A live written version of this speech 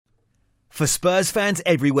For Spurs fans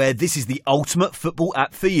everywhere, this is the ultimate football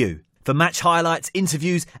app for you. For match highlights,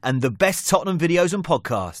 interviews, and the best Tottenham videos and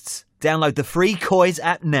podcasts. Download the free Koiz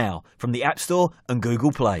app now from the App Store and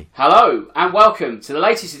Google Play. Hello, and welcome to the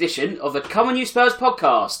latest edition of the Come On You Spurs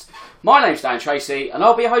podcast. My name's Dan Tracy, and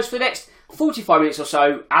I'll be your host for the next 45 minutes or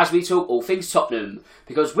so as we talk all things Tottenham.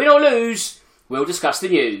 Because win or lose, we'll discuss the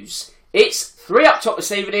news. It's 3 up top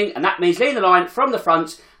this evening, and that means leading the line from the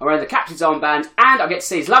front and wearing the captain's armband, and I get to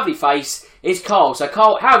see his lovely face, is Carl. So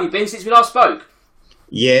Carl, how have you been since we last spoke?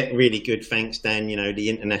 Yeah, really good, thanks Dan. You know, the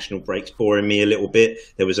international break's boring me a little bit.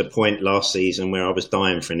 There was a point last season where I was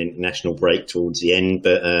dying for an international break towards the end,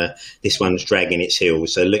 but this one's dragging its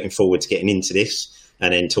heels. So looking forward to getting into this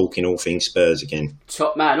and then talking all things Spurs again.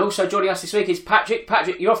 Top man. Also joining us this week is Patrick.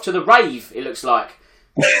 Patrick, you're off to the rave, it looks like.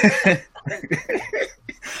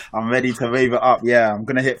 I'm ready to rave it up, yeah. I'm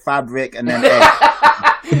going to hit Fabric and then Egg.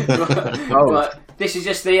 Right. This is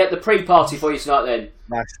just the pre-party for you tonight then.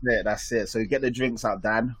 That's it. So get the drinks out,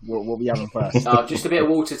 Dan. What we having first? Just a bit of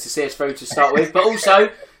water to see us through to start with. But also,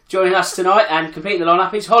 joining us tonight and completing the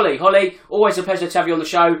lineup is Holly. Holly, always a pleasure to have you on the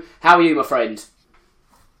show. How are you, my friend?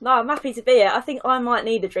 No, I'm happy to be here. I think I might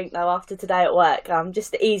need a drink though after today at work,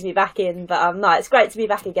 just to ease me back in. But no, it's great to be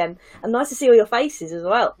back again, and nice to see all your faces as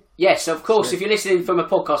well. Yes, of course. If you're listening from a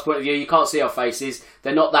podcast point of view, you can't see our faces.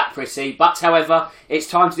 They're not that pretty. But, however, it's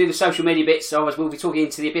time to do the social media bits. So, as we'll be talking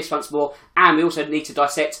into the Abyss once more, and we also need to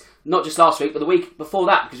dissect not just last week, but the week before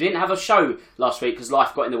that, because we didn't have a show last week because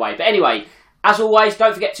life got in the way. But anyway, as always,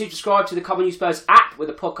 don't forget to subscribe to the Come On You Spurs app, where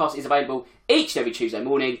the podcast is available each and every Tuesday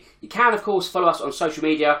morning. You can, of course, follow us on social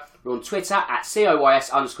media. We're on Twitter at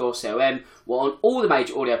COYS_COM. We're on all the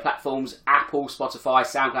major audio platforms, Apple, Spotify,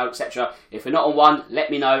 SoundCloud, etc. If we're not on one,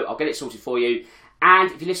 let me know. I'll get it sorted for you.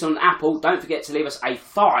 And if you listen on Apple, don't forget to leave us a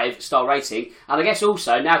 5-star rating. And I guess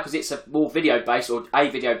also, now because it's a more video-based or a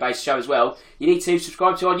video-based show as well, you need to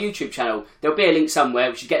subscribe to our YouTube channel. There'll be a link somewhere.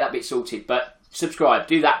 We should get that bit sorted. But subscribe,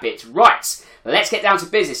 do that bit. Right, let's get down to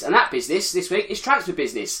business. And that business this week is transfer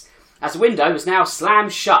business, as the window is now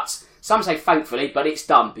slammed shut. Some say thankfully, but it's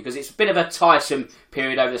done because it's a bit of a tiresome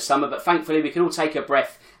period over the summer. But thankfully, we can all take a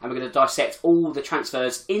breath and we're going to dissect all the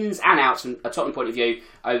transfers, ins and outs from a Tottenham point of view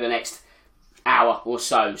over the next hour or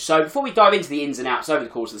so. So before we dive into the ins and outs over the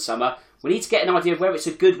course of the summer, we need to get an idea of whether it's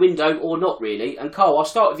a good window or not, really. And Carl, I'll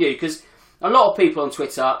start with you because a lot of people on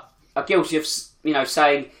Twitter are guilty of,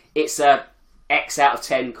 saying it's a X out of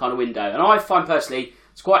 10 kind of window. And I find personally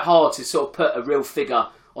it's quite hard to sort of put a real figure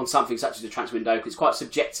on something such as a transfer window because it's quite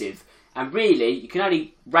subjective. And really, you can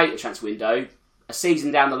only rate a transfer window a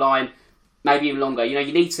season down the line, maybe even longer.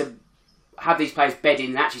 You need to have these players bed in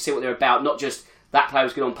and actually see what they're about, not just that player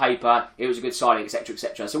was good on paper, it was a good signing, etc.,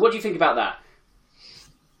 etc. So what do you think about that?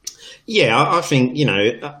 Yeah, I think,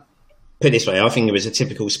 put it this way, I think it was a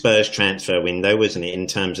typical Spurs transfer window, wasn't it, in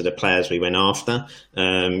terms of the players we went after.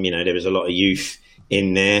 There was a lot of youth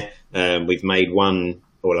in there. We've made one,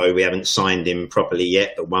 although we haven't signed him properly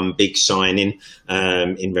yet, but one big signing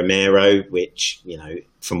in Romero, which,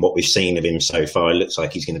 from what we've seen of him so far, it looks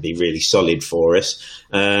like he's going to be really solid for us.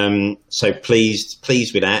 So pleased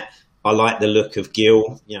with that. I like the look of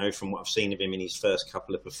Gil, from what I've seen of him in his first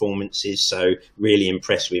couple of performances. So really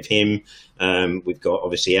impressed with him. We've got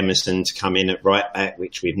obviously Emerson to come in at right back,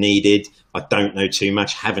 which we've needed. I don't know too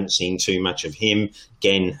much, haven't seen too much of him.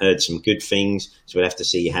 Again, heard some good things. So we'll have to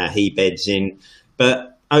see how he beds in.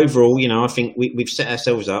 But overall, I think we've set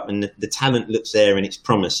ourselves up and the talent looks there and it's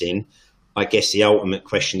promising. I guess the ultimate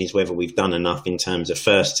question is whether we've done enough in terms of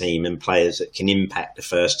first team and players that can impact the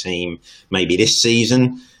first team maybe this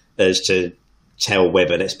season as to tell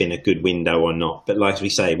whether that's been a good window or not. But like we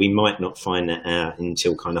say, we might not find that out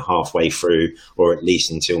until kind of halfway through or at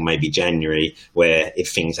least until maybe January, where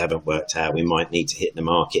if things haven't worked out, we might need to hit the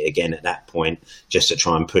market again at that point just to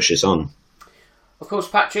try and push us on. Of course,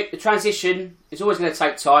 Patrick, the transition is always going to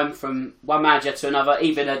take time from one manager to another,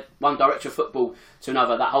 even one director of football to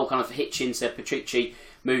another. That whole kind of Hitchens to Patrici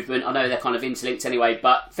movement, I know they're kind of interlinked anyway,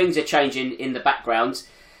 but things are changing in the background.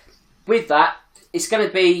 With that, it's going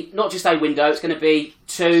to be not just a window, it's going to be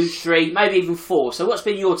 2, 3, maybe even 4. So what's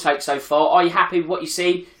been your take so far? Are you happy with what you've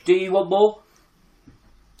seen? Do you want more?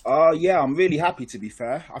 Yeah, I'm really happy, to be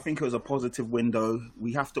fair. I think it was a positive window.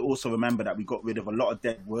 We have to also remember that we got rid of a lot of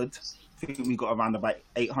dead wood. I think we got around about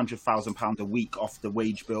 £800,000 a week off the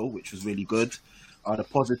wage bill, which was really good. The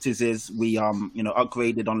positives is we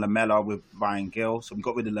upgraded on Lamela with Ryan Gill. So we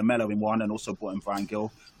got rid of Lamela in one and also brought in Ryan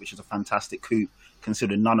Gill, which is a fantastic coup,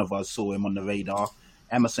 considering none of us saw him on the radar.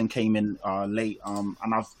 Emerson came in late, and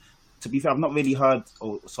I've not really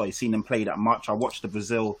seen him play that much. I watched the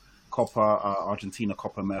Brazil Argentina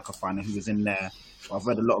Copa America final, who was in there. I've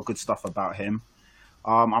read a lot of good stuff about him.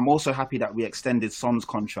 I'm also happy that we extended Son's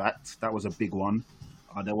contract. That was a big one.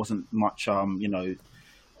 There wasn't much, to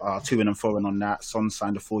and fro on that. Son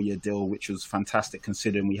signed a 4-year deal, which was fantastic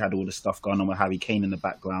considering we had all the stuff going on with Harry Kane in the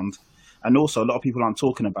background. And also, a lot of people aren't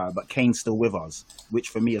talking about it, but Kane's still with us, which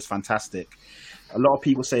for me is fantastic. A lot of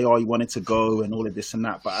people say, he wanted to go and all of this and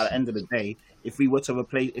that. But at the end of the day, if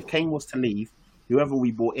Kane was to leave, whoever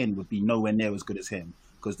we brought in would be nowhere near as good as him,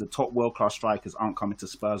 because the top world-class strikers aren't coming to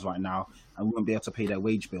Spurs right now, and we won't be able to pay their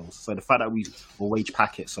wage bills. So the fact that wage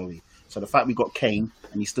packet, sorry. So the fact we got Kane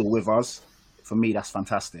and he's still with us, for me, that's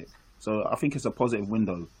fantastic. So I think it's a positive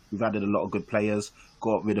window. We've added a lot of good players,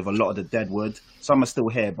 got rid of a lot of the dead wood. Some are still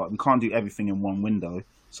here, but we can't do everything in one window.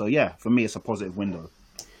 So yeah, for me, it's a positive window.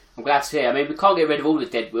 I'm glad to hear. I mean, we can't get rid of all the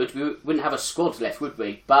dead wood. We wouldn't have a squad left, would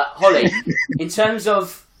we? But Holly, in terms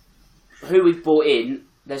of who we've brought in,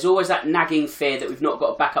 there's always that nagging fear that we've not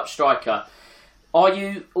got a backup striker. Are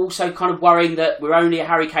you also kind of worrying that we're only a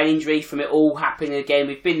Harry Kane injury from it all happening again?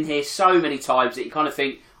 We've been here so many times that you kind of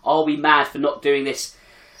think, are we mad for not doing this?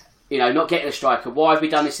 Not getting a striker. Why have we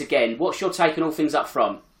done this again? What's your take on all things up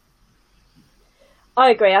front? I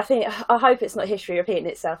agree. I hope it's not history repeating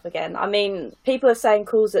itself again. I mean, people are saying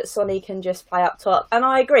calls that Sonny can just play up top, and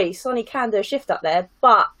I agree. Sonny can do a shift up there,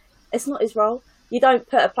 but it's not his role. You don't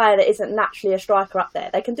put a player that isn't naturally a striker up there.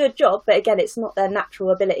 They can do a job, but again, it's not their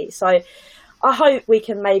natural ability. So I hope we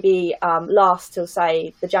can maybe last till,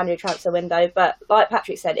 say, the January transfer window. But like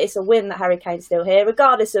Patrick said, it's a win that Harry Kane's still here,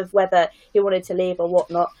 regardless of whether he wanted to leave or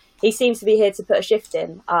whatnot. He seems to be here to put a shift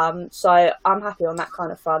in. So I'm happy on that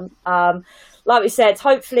kind of front. Like we said,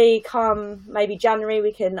 hopefully come maybe January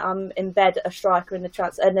we can embed a striker in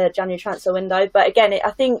the January transfer window. But again,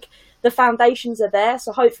 I think the foundations are there,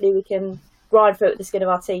 so hopefully we can grind through it with the skin of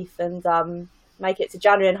our teeth and make it to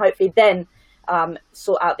January, and hopefully then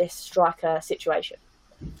sort out this striker situation.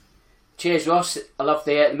 Cheers, Ross. I love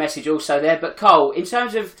the message also there. But Cole, in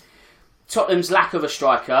terms of Tottenham's lack of a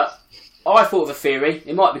striker, I thought of a theory.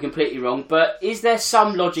 It might be completely wrong, but is there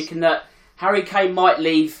some logic in that Harry Kane might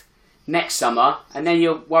leave next summer, and then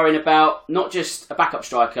you're worrying about not just a backup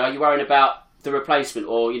striker, you're worrying about the replacement,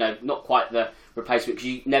 or not quite the replacement, because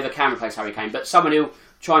you never can replace Harry Kane, but someone who'll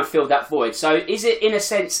try and fill that void. So is it in a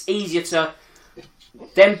sense easier to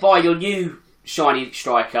then buy your new shiny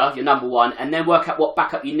striker, your number one, and then work out what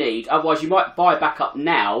backup you need? Otherwise you might buy a backup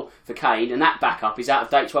now for Kane, and that backup is out of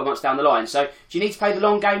date 12 months down the line. So do you need to play the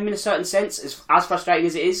long game in a certain sense, as frustrating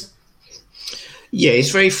as it is? Yeah,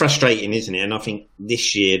 it's very frustrating, isn't it? And I think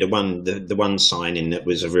this year the one signing that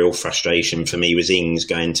was a real frustration for me was Ings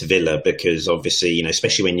going to Villa, because obviously,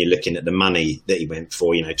 especially when you're looking at the money that he went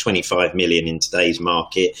for, 25 million in today's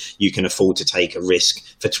market, you can afford to take a risk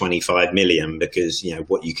for 25 million because,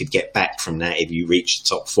 what you could get back from that if you reach the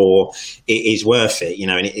top four, it is worth it,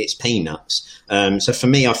 and it's peanuts. So for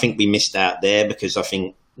me, I think we missed out there, because I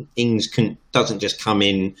think Ings doesn't just come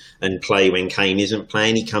in and play when Kane isn't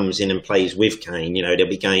playing. He comes in and plays with Kane. There'll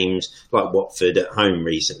be games like Watford at home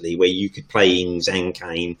recently where you could play Ings and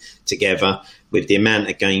Kane together. With the amount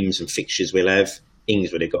of games and fixtures we'll have,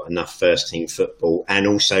 Ings would have got enough first team football. And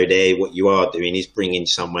also there, what you are doing is bringing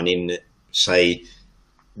someone in that, say,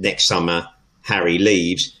 next summer Harry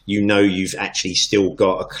leaves, you've actually still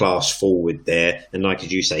got a class forward there. And like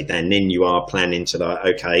as you say, Dan, then you are planning to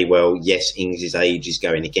okay, well, yes, Ings' age is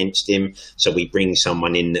going against him. So we bring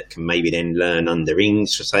someone in that can maybe then learn under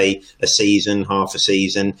Ings for, say, a season, half a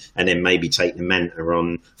season, and then maybe take the Manta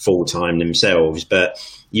on full time themselves. But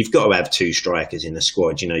you've got to have two strikers in the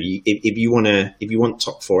squad. If you want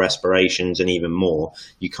top four aspirations and even more,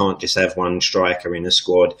 you can't just have one striker in a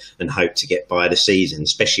squad and hope to get by the season,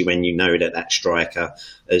 especially when you know that striker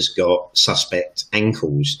has got suspect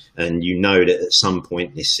ankles, and that at some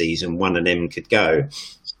point this season one of them could go.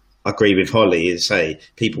 I agree with Holly.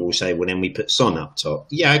 People will say, well, then we put Son up top.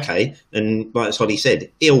 Yeah, okay. And like Holly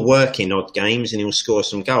said, he'll work in odd games and he'll score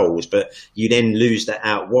some goals, but you then lose that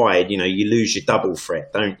out wide. You lose your double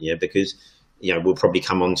threat, don't you? Because, we'll probably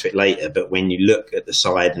come on to it later, but when you look at the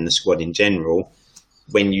side and the squad in general,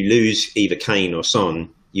 when you lose either Kane or Son,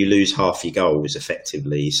 you lose half your goals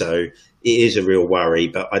effectively. So it is a real worry,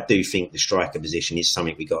 but I do think the striker position is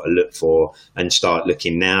something we got to look for and start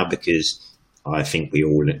looking now, because I think we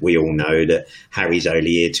all know that Harry's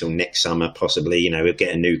only here till next summer, possibly. He'll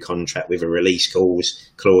get a new contract with a release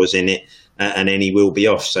clause in it, and then he will be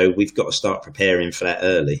off. So we've got to start preparing for that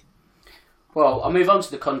early. Well, I'll move on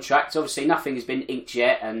to the contract. Obviously, nothing has been inked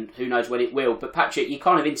yet, and who knows when it will. But Patrick, you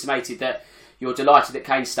kind of intimated that you're delighted that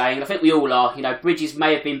Kane's staying. And I think we all are. You know, bridges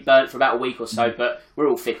may have been burnt for about a week or so, but we're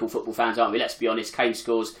all fickle football fans, aren't we? Let's be honest. Kane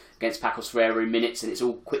scores against Pacos Ferreira in minutes and it's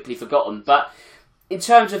all quickly forgotten. But in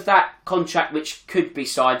terms of that contract which could be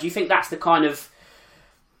signed, do you think that's the kind of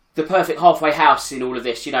the perfect halfway house in all of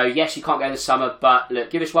this? You know, yes, you can't go in the summer, but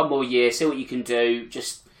look, give us one more year, see what you can do.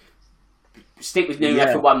 Just stick with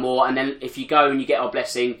Nuno for one more, and then if you go and you get our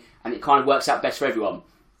blessing, and it kind of works out best for everyone.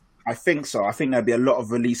 I think so. I think there'll be a lot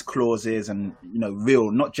of release clauses and, you know,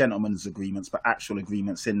 real, not gentlemen's agreements, but actual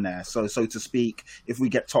agreements in there. So to speak, if we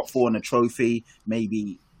get top 4 in a trophy,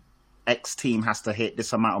 maybe X team has to hit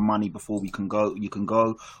this amount of money before you can go.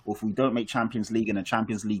 Or if we don't make Champions League and a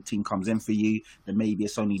Champions League team comes in for you, then maybe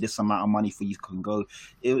it's only this amount of money for you can go.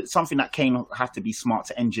 It's something that Kane will have to be smart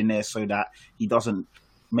to engineer so that he doesn't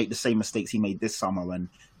make the same mistakes he made this summer and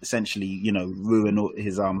essentially, you know, ruin all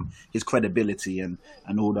his credibility and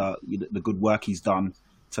all the good work he's done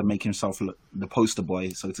to make himself look the poster boy,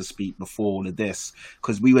 so to speak, before all of this.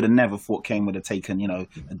 Because we would have never thought Kane would have taken, you know,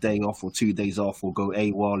 a day off or 2 days off or go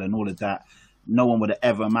AWOL and all of that. No one would have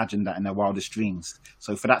ever imagined that in their wildest dreams.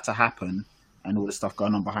 So for that to happen and all the stuff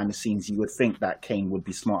going on behind the scenes, you would think that Kane would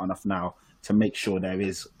be smart enough now to make sure there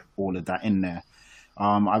is all of that in there.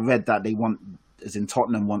 I read that they want, as in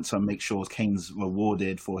Tottenham, want to make sure Kane's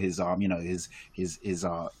rewarded for his you know, his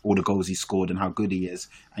all the goals he scored and how good he is,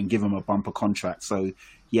 and give him a bumper contract. So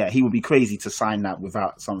yeah, he would be crazy to sign that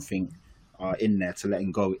without something in there to let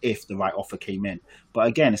him go if the right offer came in. But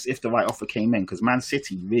again, it's if the right offer came in, because Man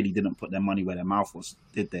City really didn't put their money where their mouth was,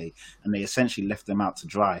 did they? And they essentially left them out to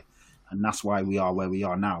dry, and that's why we are where we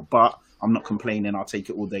are now. But I'm not complaining. I'll take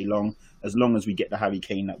it all day long as we get the Harry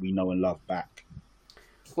Kane that we know and love back.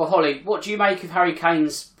 Well, Holly, what do you make of Harry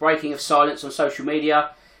Kane's breaking of silence on social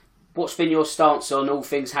media? What's been your stance on all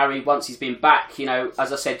things Harry once he's been back? You know,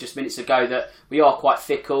 as I said just minutes ago, that we are quite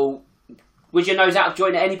fickle. Was your nose out of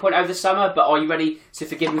joint at any point over the summer, but are you ready to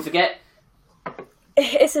forgive and forget?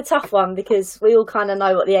 It's a tough one because we all kind of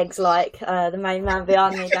know what the egg's like, the main man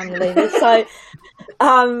behind me, Daniel Levy. So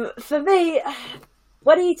for me,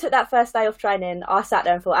 when he took that first day off training, I sat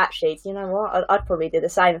there and thought, actually, you know what? I'd probably do the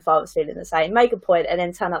same if I was feeling the same. Make a point and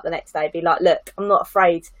then turn up the next day, be like, look, I'm not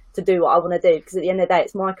afraid to do what I want to do, because at the end of the day,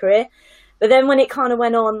 it's my career. But then when it kind of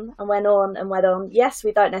went on and went on and went on, yes,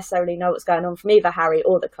 we don't necessarily know what's going on from either Harry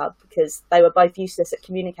or the club, because they were both useless at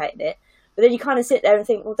communicating it. But then you kind of sit there and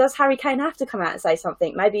think, well, does Harry Kane have to come out and say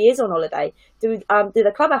something? Maybe he is on holiday. Do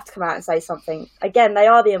the club have to come out and say something? Again, they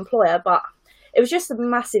are the employer, but it was just a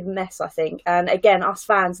massive mess, I think. And again, us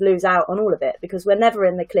fans lose out on all of it because we're never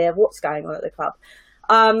in the clear of what's going on at the club.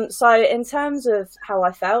 So in terms of how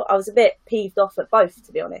I felt, I was a bit peeved off at both,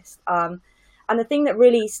 to be honest. And the thing that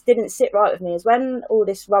really didn't sit right with me is when all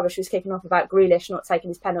this rubbish was kicking off about Grealish not taking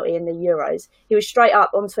his penalty in the Euros, he was straight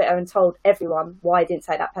up on Twitter and told everyone why he didn't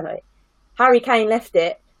take that penalty. Harry Kane left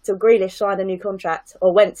it till Grealish signed a new contract,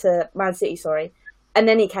 or went to Man City, and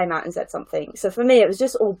then he came out and said something. So for me, it was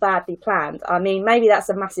just all badly planned. I mean, maybe that's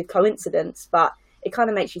a massive coincidence, but it kind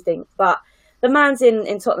of makes you think. But the man's in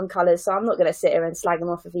Tottenham colours, so I'm not going to sit here and slag him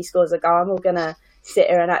off if he scores a goal. I'm all going to sit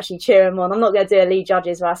here and actually cheer him on. I'm not going to do a Lee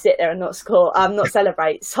Judges where I sit there and not score, not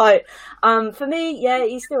celebrate. So for me, yeah,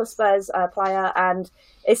 he's still a Spurs player, and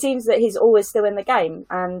it seems that he's always still in the game.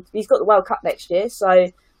 And he's got the World Cup next year,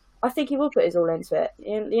 so I think he will put his all into it.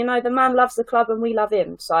 You know, the man loves the club and we love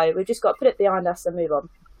him, so we've just got to put it behind us and move on.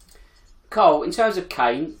 Cole, in terms of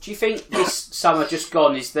Kane, do you think this summer just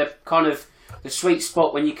gone is the kind of the sweet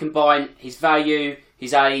spot when you combine his value,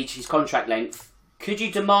 his age, his contract length? Could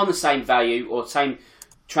you demand the same value or same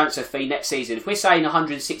transfer fee next season? If we're saying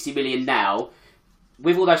 160 million now,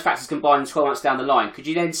 with all those factors combined 12 months down the line, could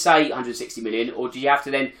you then say 160 million, or do you have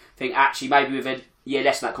to then think, actually, maybe with a year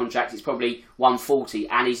less than that contract, it's probably 140,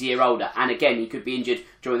 and he's a year older, and again, he could be injured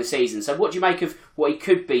during the season. So what do you make of what he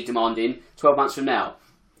could be demanding 12 months from now?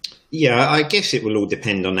 Yeah, I guess it will all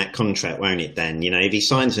depend on that contract, won't it, Dan? You know, if he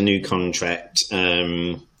signs a new contract,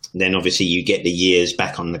 then obviously you get the years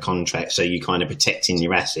back on the contract, so you're kind of protecting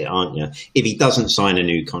your asset, aren't you? If he doesn't sign a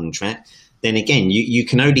new contract, then again, you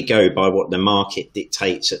can only go by what the market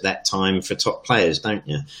dictates at that time for top players, don't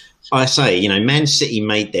you? I say, you know, Man City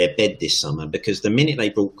made their bed this summer because the minute they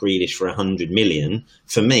brought Grealish for 100 million,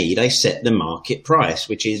 for me, they set the market price,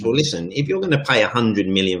 which is, well, listen, if you're going to pay 100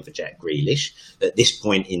 million for Jack Grealish at this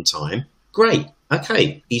point in time, great.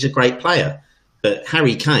 Okay, he's a great player. But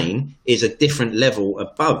Harry Kane is a different level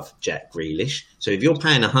above Jack Grealish. So if you're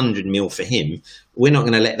paying 100 mil for him, we're not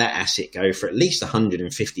going to let that asset go for at least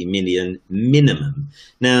 150 million minimum.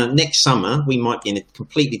 Now, next summer, we might be in a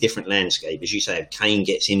completely different landscape. As you say, if Kane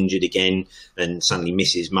gets injured again and suddenly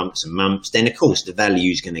misses months and months, then of course the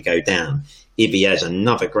value is going to go down. If he has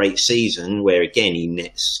another great season where again he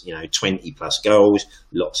nets 20 plus goals,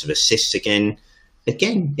 lots of assists again,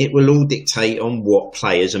 it will all dictate on what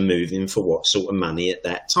players are moving for what sort of money at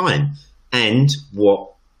that time and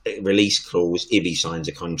what release clause, if he signs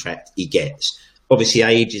a contract, he gets. Obviously,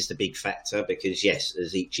 age is the big factor because, yes,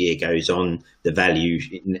 as each year goes on, the value,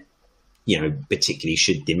 particularly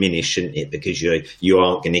should diminish, shouldn't it? Because you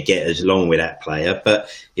aren't going to get as long with that player. But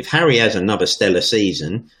if Harry has another stellar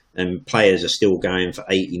season and players are still going for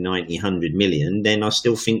 80, 90, 100 million, then I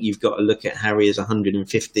still think you've got to look at Harry as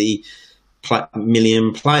 150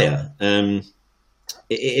 million player.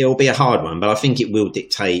 It'll be a hard one, but I think it will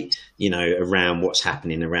dictate, around what's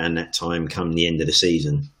happening around that time come the end of the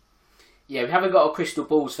season. Yeah, we haven't got a crystal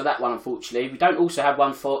balls for that one, unfortunately. We don't also have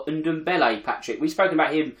one for Ndombele, Patrick. We've spoken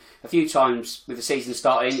about him a few times with the season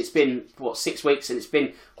starting. It's been, 6 weeks, and it's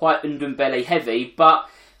been quite Ndombele heavy, but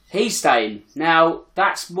he's staying. Now,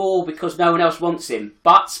 that's more because no one else wants him.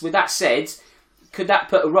 But with that said, could that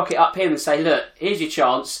put a rocket up him and say, look, here's your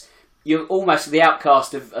chance. You're almost the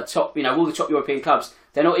outcast of a top, all the top European clubs.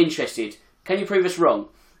 They're not interested. Can you prove us wrong?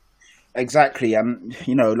 Exactly. And,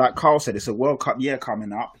 like Carl said, it's a World Cup year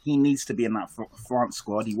coming up. He needs to be in that France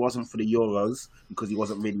squad. He wasn't for the Euros because he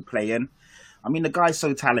wasn't really playing. I mean, the guy's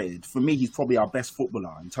so talented. For me, he's probably our best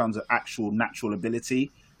footballer in terms of actual natural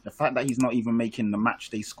ability. The fact that he's not even making the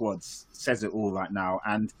matchday squads says it all right now.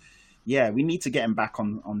 And yeah, we need to get him back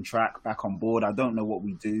on track, back on board. I don't know what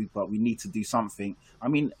we do, but we need to do something. I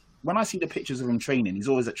mean, when I see the pictures of him training, he's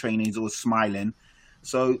always at training, he's always smiling.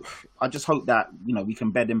 So I just hope that, we can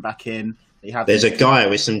bed him back in. There's a guy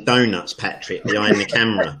with some donuts, Patrick, behind the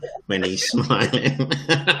camera when he's smiling.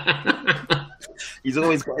 He's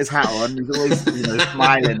always got his hat on. He's always,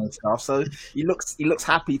 smiling and stuff. So he looks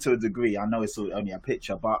happy to a degree. I know it's only a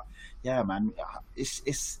picture, but yeah, man,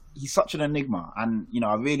 he's such an enigma. And,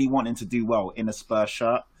 I really want him to do well in a Spurs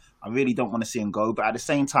shirt. I really don't want to see him go. But at the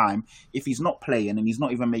same time, if he's not playing and he's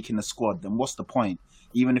not even making the squad, then what's the point?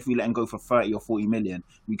 Even if we let him go for 30 or 40 million,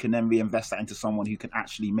 we can then reinvest that into someone who can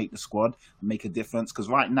actually make the squad and make a difference. Because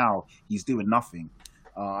right now, he's doing nothing.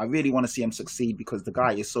 I really want to see him succeed because the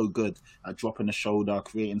guy is so good at dropping the shoulder,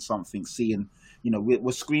 creating something, seeing,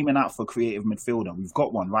 we're screaming out for creative midfielder. We've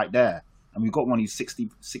got one right there. And we've got one who's 60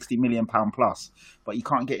 million pound plus, but he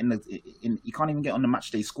can't get he can't even get on the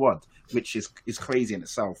matchday squad, which is crazy in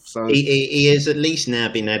itself. So he has at least now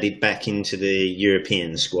been added back into the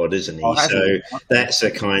European squad, isn't he? That's a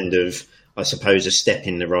kind of, I suppose, a step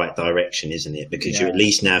in the right direction, isn't it? Because you at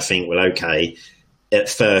least now think, well, okay, at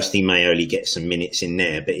first he may only get some minutes in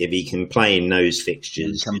there, but if he can play in those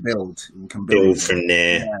fixtures, he can build from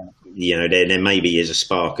there. Yeah. There maybe is a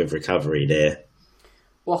spark of recovery there.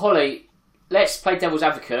 Well, Holly, let's play devil's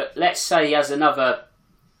advocate. Let's say he has another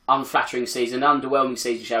unflattering season, underwhelming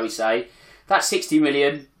season, shall we say. That 60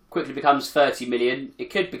 million quickly becomes 30 million. It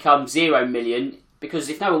could become 0 million because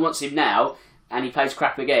if no one wants him now and he plays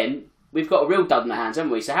crap again, we've got a real dud in the hands,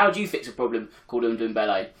 haven't we? So how do you fix a problem called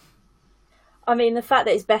Ndombele? I mean, the fact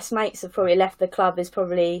that his best mates have probably left the club is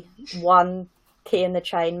probably one key in the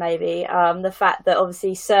chain, maybe. The fact that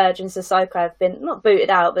obviously Serge and Sissoko have been not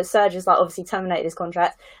booted out, but Serge has obviously terminated his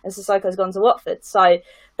contract and Sissoko's gone to Watford. So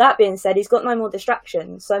that being said, he's got no more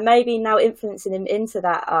distractions. So maybe now influencing him into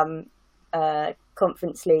that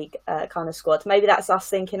Conference League kind of squad, maybe that's us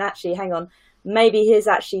thinking, actually, hang on, maybe he's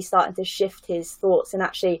actually starting to shift his thoughts and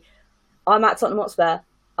actually, I'm at Tottenham Hotspur,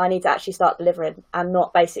 I need to actually start delivering and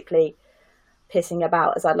not basically pissing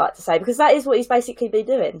about, as I'd like to say, because that is what he's basically been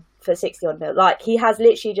doing for 60 odd mil. Like, he has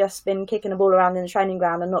literally just been kicking the ball around in the training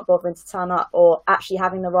ground and not bothering to turn up or actually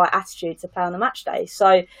having the right attitude to play on the match day. So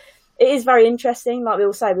it is very interesting. Like we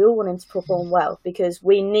all say, we all want him to perform well because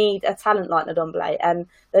we need a talent like Ndombele, and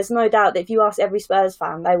there's no doubt that if you ask every Spurs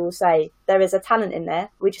fan, they will say there is a talent in there,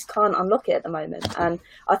 we just can't unlock it at the moment. And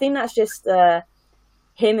I think that's just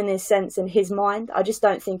him and his sense and his mind. I just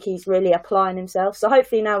don't think he's really applying himself. So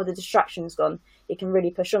hopefully now with the distractions gone, he can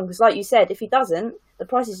really push on. Because like you said, if he doesn't, the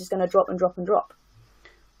price is just going to drop and drop and drop.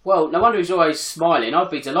 Well, no wonder he's always smiling.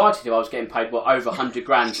 I'd be delighted if I was getting paid, over 100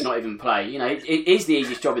 grand to not even play. It is the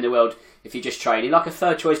easiest job in the world if you're just training, like a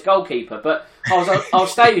third choice goalkeeper. But I'll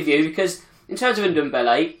stay with you because in terms of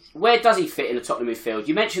Ndombele, where does he fit in the Tottenham midfield?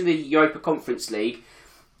 You mentioned the Europa Conference League,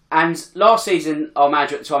 and last season our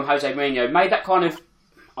manager at the time, Jose Mourinho, made that kind of,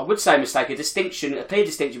 I would say a clear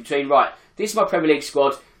distinction between, right, this is my Premier League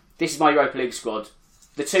squad, this is my Europa League squad.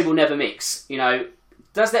 The two will never mix.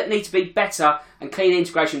 Does that need to be better and clean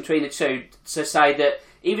integration between the two to say that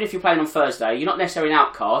even if you're playing on Thursday, you're not necessarily an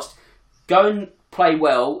outcast, go and play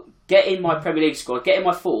well, get in my Premier League squad, get in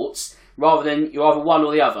my thoughts, rather than you're either one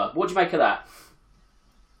or the other. What do you make of that?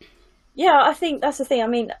 Yeah, I think that's the thing. I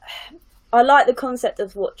mean, I like the concept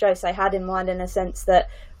of what Jose had in mind, in a sense that,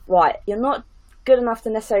 right, you're not good enough to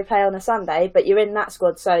necessarily play on a Sunday, but you're in that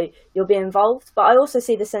squad, so you'll be involved. But I also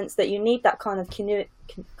see the sense that you need that kind of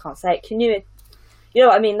you know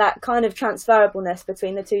what I mean, that kind of transferableness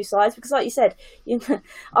between the two sides. Because like you said,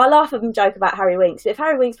 I laugh and joke about Harry Winks, but if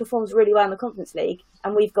Harry Winks performs really well in the Conference League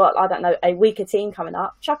and we've got, I don't know, a weaker team coming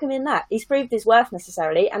up, chuck him in that. He's proved his worth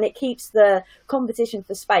necessarily, and it keeps the competition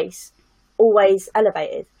for space always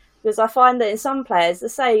elevated. Because I find that in some players,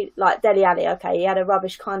 let's say like Dele Alli, okay, he had a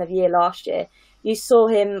rubbish kind of year last year. You saw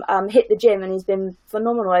him hit the gym, and he's been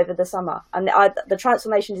phenomenal over the summer. And the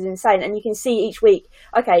transformation is insane. And you can see each week,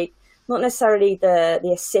 okay, not necessarily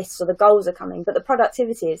the assists or the goals are coming, but the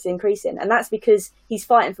productivity is increasing. And that's because he's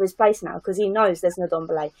fighting for his place now, because he knows there's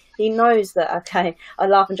Ndombele. He knows that, okay, I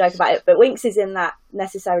laugh and joke about it, but Winks is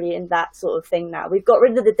necessarily in that sort of thing now. We've got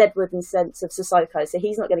rid of the Deadwood and sense of Sissoko, so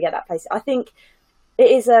he's not going to get that place. I think it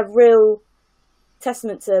is a real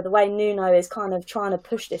testament to the way Nuno is kind of trying to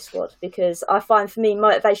push this squad, because I find, for me,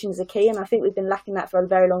 motivation is a key, and I think we've been lacking that for a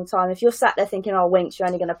very long time. If you're sat there thinking, oh, Winks, you're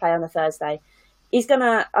only going to play on a Thursday, he's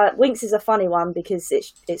gonna. Winks is a funny one because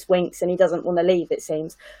it's Winks and he doesn't want to leave, it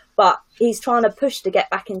seems. But he's trying to push to get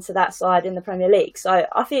back into that side in the Premier League. So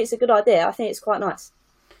I think it's a good idea. I think it's quite nice.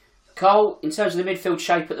 Carl, in terms of the midfield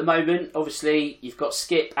shape at the moment, obviously you've got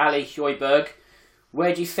Skip, Ali, Højbjerg.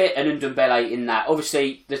 Where do you fit an Ndombele in that?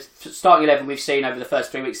 Obviously, the starting 11 we've seen over the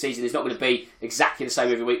first 3 weeks season is not going to be exactly the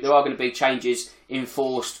same every week. There are going to be changes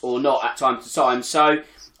enforced or not at time to time. So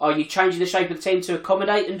are you changing the shape of the team to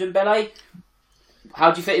accommodate Ndombele?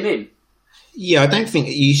 How do you fit him in? Yeah, I don't think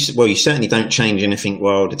you certainly don't change anything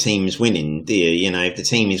while the team's winning, do you? If the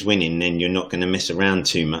team is winning, then you're not going to mess around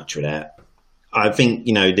too much with that. I think,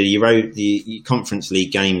 the Conference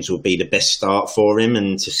League games will be the best start for him,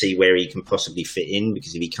 and to see where he can possibly fit in,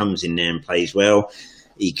 because if he comes in there and plays well,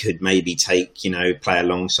 he could maybe play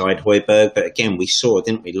alongside Højbjerg. But again, we saw,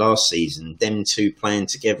 didn't we, last season, them two playing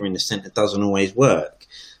together in the centre doesn't always work.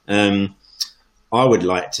 I would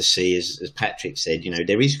like to see, as Patrick said,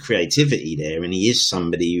 there is creativity there, and he is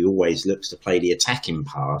somebody who always looks to play the attacking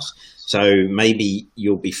pass. So maybe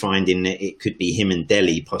you'll be finding that it could be him and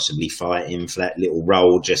Dele possibly fighting for that little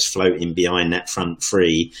role, just floating behind that front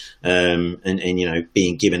three, and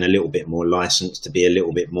being given a little bit more license to be a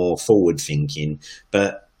little bit more forward thinking.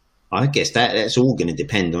 But I guess that's all going to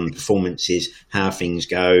depend on performances, how things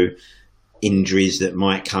go, injuries that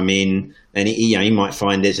might come in, and he might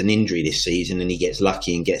find there's an injury this season and he gets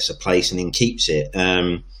lucky and gets a place and then keeps it.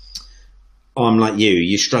 I'm like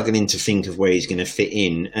you're struggling to think of where he's going to fit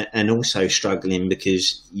in, and also struggling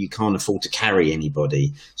because you can't afford to carry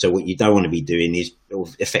anybody. So what you don't want to be doing is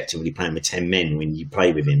effectively playing with 10 men when you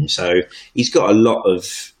play with him. So he's got a lot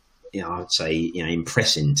of, I'd say,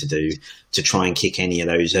 impressing to do to try and kick any of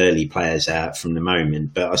those early players out from the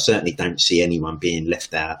moment. But I certainly don't see anyone being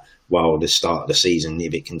left out while the start of the season,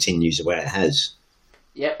 if it continues the way it has.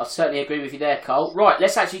 Yeah, I certainly agree with you there, Carl. Right,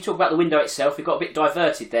 let's actually talk about the window itself. We got a bit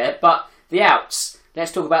diverted there, but the outs.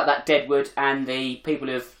 Let's talk about that Deadwood and the people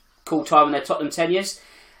who have called time on their Tottenham tenures.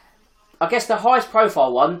 I guess the highest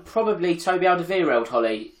profile one, probably Toby Alderweireld,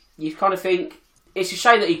 Holly. You kind of think, it's a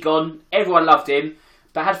shame that he'd gone, everyone loved him,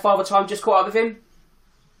 but had Father Time just caught up with him?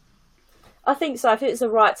 I think so. I think it's the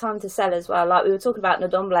right time to sell as well. Like we were talking about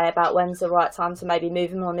Ndombele, about when's the right time to maybe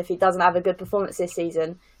move him on. If he doesn't have a good performance this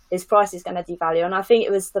season, his price is going to devalue. And I think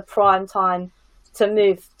it was the prime time to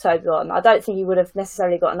move Toby on. I don't think he would have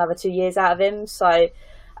necessarily got another 2 years out of him. So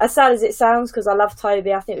as sad as it sounds, because I love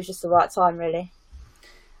Toby, I think it was just the right time, really.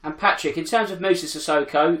 And Patrick, in terms of Moussa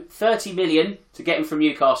Sissoko, 30 million to get him from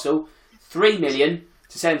Newcastle, 3 million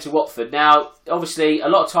to send him to Watford. Now, obviously, a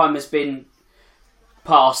lot of time has been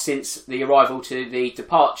passed since the arrival to the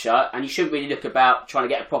departure, and you shouldn't really look about trying to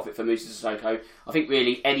get a profit for Moussa Sissoko. I think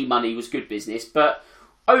really any money was good business. But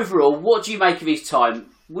overall, what do you make of his time?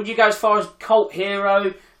 Would you go as far as cult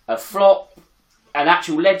hero, a flop, an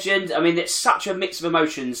actual legend? I mean, it's such a mix of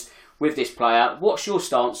emotions with this player. What's your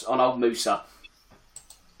stance on old Moussa?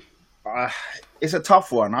 It's a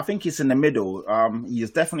tough one. I think it's in the middle. He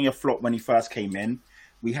is definitely a flop when he first came in.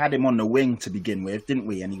 We had him on the wing to begin with, didn't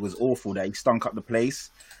we? And he was awful there. He stunk up the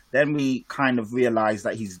place. Then we kind of realised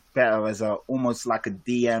that he's better as almost like a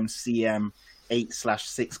DM, CM,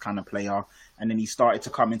 8/6 kind of player. and then he started to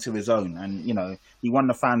come into his own. And he won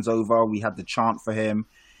the fans over. We had the chant for him.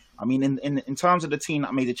 I mean, in terms of the team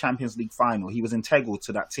that made the Champions League final, he was integral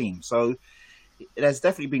to that team. So there's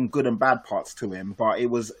definitely been good and bad parts to him, but it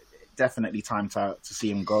was definitely time to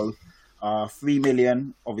see him go. 3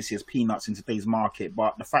 million obviously is peanuts in today's market,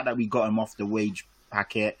 but the fact that we got him off the wage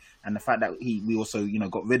packet and the fact that we also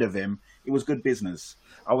got rid of him, it was good business.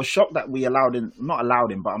 I was shocked that we not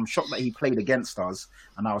allowed him, but I'm shocked that he played against us.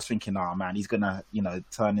 And I was thinking, oh man, he's gonna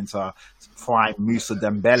turn into prime Moussa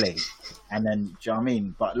Dembele, and then do you know what I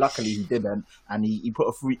mean? But luckily he didn't, and he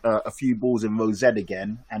put a few balls in row Z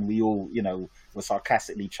again, and we all were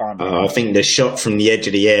sarcastically chanting. I think the shot from the edge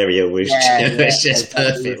of the area was just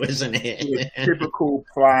perfect, wasn't it? It was typical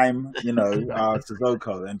prime,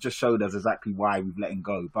 Sissoko, and just showed us exactly why we've let him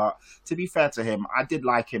go. But to be fair to him, I did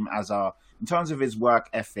like him in terms of his work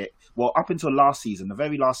ethic. Well, up until last season, the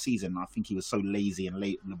very last season, I think he was so lazy and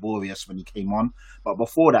laborious when he came on. But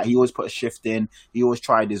before that, he always put a shift in. He always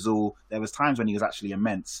tried his all. There was times when he was actually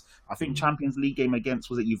immense. I think Champions League game against,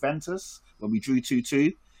 was it Juventus, when we drew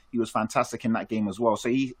 2-2? He was fantastic in that game as well. So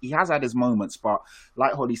he has had his moments, but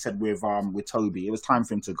like Holly said with Toby, it was time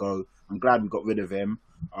for him to go. I'm glad we got rid of him.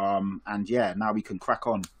 And yeah, now we can crack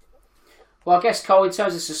on. Well, I guess, Cole, in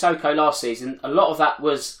terms of Sissoko last season, a lot of that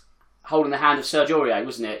was holding the hand of Serge Aurier,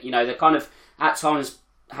 wasn't it? They're kind of, at times,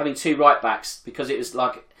 having two right-backs, because it was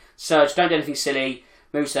like, Serge, don't do anything silly,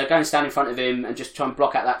 Moussa, go and stand in front of him and just try and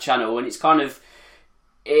block out that channel. And it's kind of,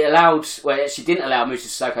 it actually didn't allow Moussa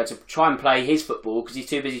Sissoko to try and play his football because he's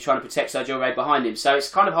too busy trying to protect Serge Aurier behind him. So it's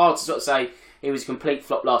kind of hard to sort of say he was a complete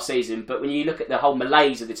flop last season, but when you look at the whole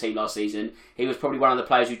malaise of the team last season, he was probably one of the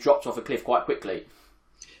players who dropped off a cliff quite quickly.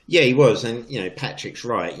 Yeah, he was. And, Patrick's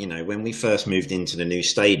right. When we first moved into the new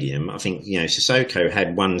stadium, I think, Sissoko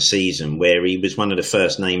had one season where he was one of the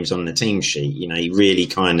first names on the team sheet. He really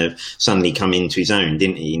kind of suddenly come into his own,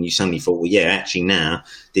 didn't he? And you suddenly thought, well, yeah, actually now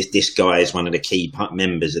this guy is one of the key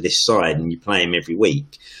members of this side and you play him every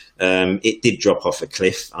week. It did drop off a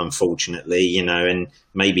cliff, unfortunately, and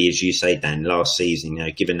maybe, as you say, Dan, last season,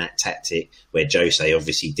 given that tactic where Jose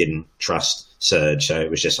obviously didn't trust Serge, so it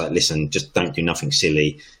was just like, listen, just don't do nothing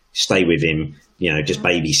silly, stay with him, just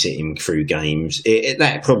babysit him through games.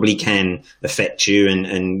 That probably can affect you,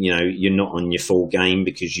 and you're not on your full game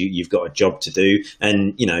because you've got a job to do,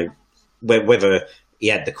 and whether he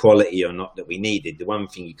had the quality or not that we needed, the one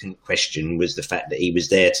thing you couldn't question was the fact that he was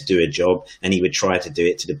there to do a job and he would try to do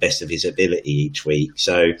it to the best of his ability each week.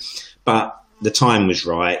 So, but the time was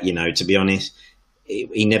right, to be honest.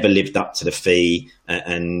 He never lived up to the fee,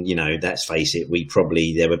 and let's face it,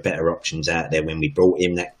 there were better options out there when we brought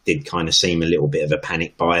him. That did kind of seem a little bit of a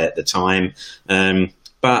panic buy at the time,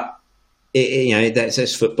 but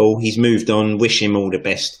that's football. He's moved on. Wish him all the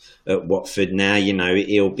best at Watford now.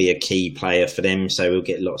 He'll be a key player for them, so he'll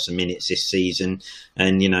get lots of minutes this season.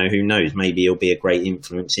 And who knows, maybe he'll be a great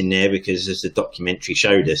influence in there, because as the documentary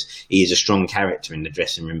showed us, he is a strong character in the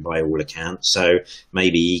dressing room by all accounts. So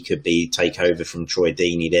maybe he could take over from Troy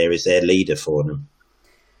Deeney there as their leader for them.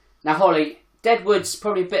 Now, Holly, Deadwood's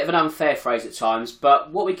probably a bit of an unfair phrase at times,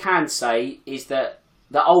 but what we can say is that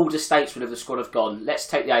the older statesmen of the squad have gone. Let's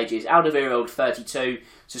take the ages. Alderweireld, 32.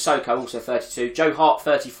 Sissoko, also 32. Joe Hart,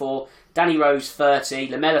 34. Danny Rose, 30.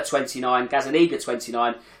 Lamela, 29. Gazzaniga,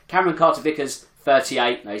 29. Cameron Carter-Vickers,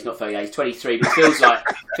 38. No, he's not 38. He's 23, but feels like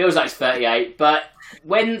he's 38. But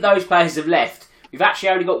when those players have left, we've actually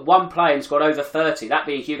only got one player in the squad over 30, that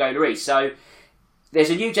being Hugo Lloris. So there's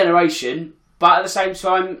a new generation, but at the same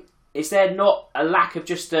time, is there not a lack of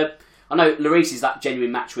just a... I know Lloris is that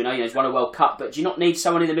genuine match winner, he's won a World Cup, but do you not need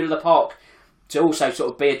someone in the middle of the park to also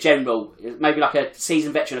sort of be a general, maybe like a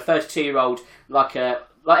seasoned veteran, a 32-year-old, like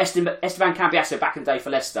Esteban Cambiasso back in the day for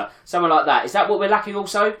Leicester, someone like that? Is that what we're lacking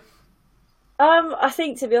also? I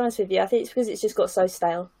think, to be honest with you, I think it's because it's just got so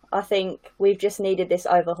stale. I think we've just needed this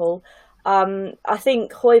overhaul. I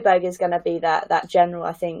think Højbjerg is going to be that general,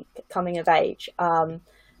 I think, coming of age.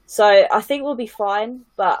 So I think we'll be fine,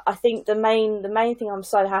 but I think the main thing I'm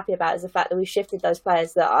so happy about is the fact that we've shifted those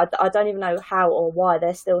players that I don't even know how or why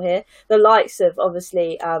they're still here. The likes of,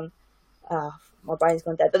 obviously, my brain's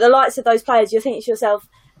gone dead, but the likes of those players, you're thinking to yourself,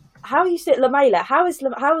 how are you still Lamela? How has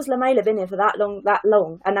Lamela been here for that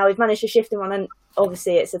long? And now we've managed to shift him on, and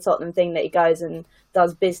obviously it's a Tottenham thing that he goes and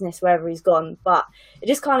does business wherever he's gone. But it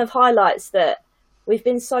just kind of highlights that we've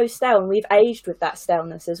been so stale, and we've aged with that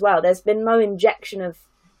staleness as well. There's been no injection of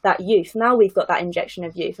that youth. Now we've got that injection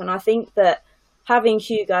of youth, and I think that having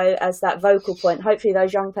Hugo as that vocal point, hopefully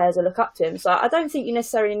those young players will look up to him. So I don't think you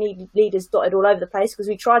necessarily need leaders dotted all over the place, because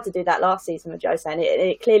we tried to do that last season with Jose and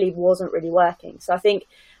it clearly wasn't really working. So I think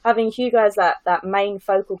having Hugo as that main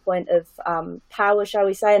focal point of power, shall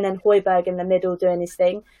we say, and then Højbjerg in the middle doing his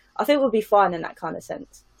thing, I think we'll be fine in that kind of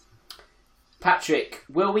sense. Patrick,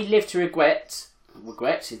 will we live to regret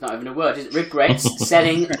is not even a word, is it? Regret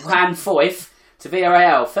selling Juan Foyth to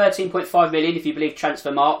Villarreal? 13.5 million if you believe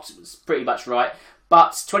Transfermarkt. It's pretty much right.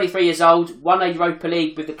 But 23 years old, won a Europa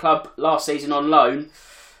League with the club last season on loan.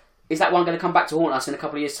 Is that one going to come back to haunt us in a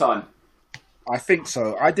couple of years' time? I think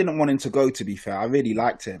so. I didn't want him to go, to be fair. I really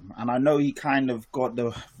liked him. And I know he kind of got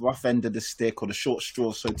the rough end of the stick, or the short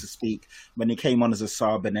straw, so to speak, when he came on as a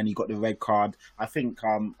sub and then he got the red card. I think,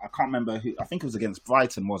 I can't remember who, I think it was against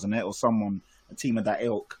Brighton, wasn't it? Or someone, a team of that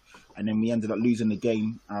ilk. And then we ended up losing the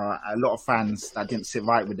game. A lot of fans that didn't sit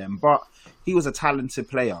right with them. But he was a talented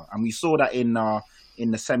player. And we saw that in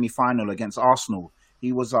the semi-final against Arsenal.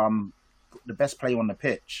 He was the best player on the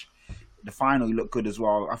pitch. The final, he looked good as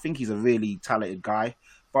well. I think he's a really talented guy.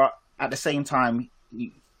 But at the same time,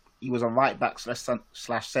 he was a right back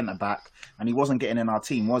slash centre back, and he wasn't getting in our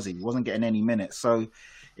team, was he? He wasn't getting any minutes. So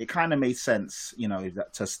it kind of made sense,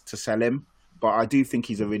 to sell him. But I do think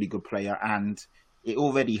he's a really good player, and it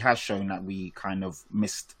already has shown that we kind of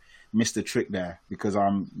missed the trick there, because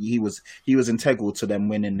he was integral to them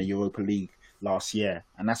winning the Europa League last year,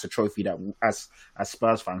 and that's a trophy that as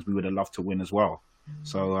Spurs fans we would have loved to win as well.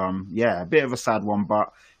 So, a bit of a sad one,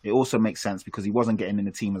 but it also makes sense because he wasn't getting in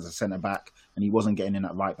the team as a centre-back and he wasn't getting in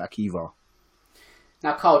at right-back either.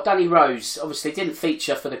 Now, Carl, Danny Rose obviously didn't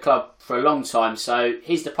feature for the club for a long time, so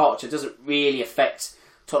his departure doesn't really affect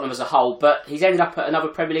Tottenham as a whole, but he's ended up at another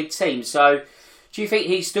Premier League team. So do you think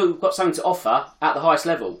he's still got something to offer at the highest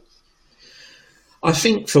level? I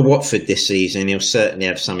think for Watford this season, he'll certainly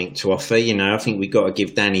have something to offer. I think we've got to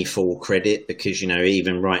give Danny full credit because,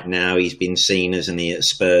 even right now he's been seen, hasn't he, at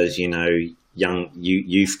Spurs, young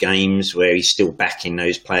youth games where he's still backing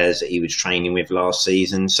those players that he was training with last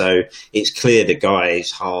season. So it's clear the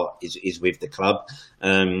guy's heart is with the club.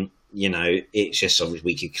 It's just obviously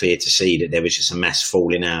we could clear to see that there was just a mass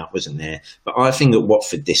falling out, wasn't there? But I think at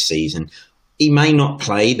Watford this season, he may not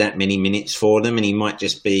play that many minutes for them and he might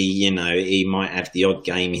just be, he might have the odd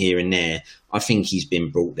game here and there. I think he's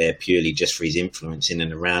been brought there purely just for his influence in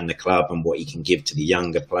and around the club and what he can give to the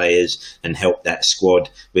younger players and help that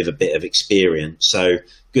squad with a bit of experience. So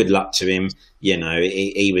good luck to him.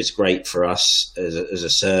 He was great for us as a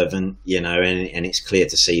servant, and it's clear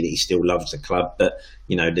to see that he still loves the club. But,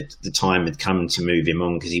 the time had come to move him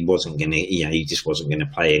on because he wasn't going to, he just wasn't going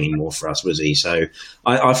to play anymore for us, was he? So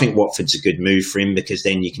I think Watford's a good move for him because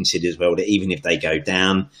then you consider as well that even if they go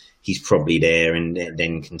down, he's probably there and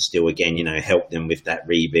then can still, again, help them with that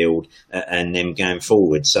rebuild and them going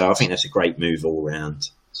forward. So I think that's a great move all round.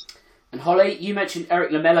 And Holly, you mentioned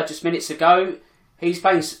Eric Lamela just minutes ago. He's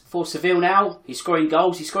playing for Seville now. He's scoring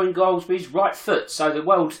goals. He's scoring goals with his right foot. So the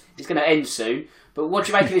world is going to end soon. But what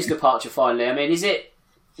do you make of his departure finally? I mean,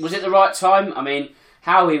 was it the right time? I mean,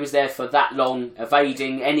 how he was there for that long,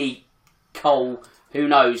 evading any goal, who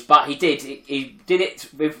knows? But he did. He did it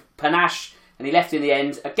with panache, and he left in the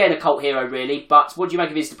end. Again, a cult hero, really. But what do you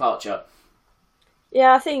make of his departure?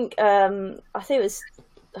 Yeah, I think it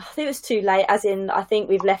was too late, as in I think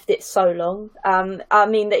we've left it so long. I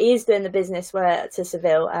mean that he is doing the business to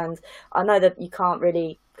Seville, and I know that you can't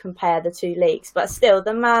really compare the two leagues, but still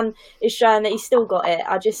the man is showing that he's still got it.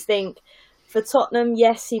 I just think for Tottenham,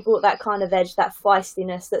 yes, he brought that kind of edge, that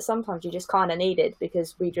feistiness that sometimes you just kind of needed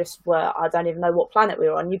because we just were, I don't even know what planet we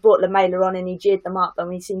were on. You brought Lamela on and he jeered them up and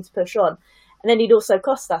we seemed to push on. And then he'd also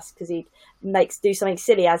cost us because he'd do something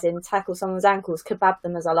silly, as in tackle someone's ankles, kebab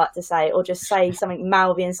them, as I like to say, or just say something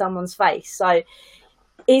mouthy in someone's face. So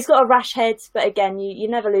he's got a rash head, but again, you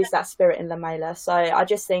never lose that spirit in Lamela. So I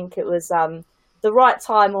just think it was the right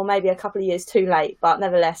time, or maybe a couple of years too late. But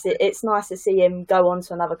nevertheless, it's nice to see him go on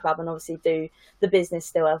to another club and obviously do the business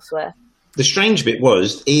still elsewhere. The strange bit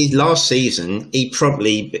was, last season, he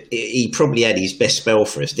probably had his best spell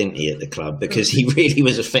for us, didn't he, at the club? Because he really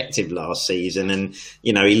was effective last season. And,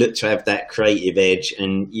 he looked to have that creative edge.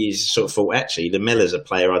 And you sort of thought, actually, Lamella's a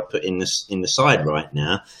player I'd put in the side right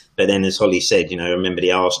now. But then, as Holly said, remember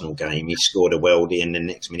the Arsenal game, he scored a worldie and the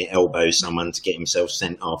next minute elbows someone to get himself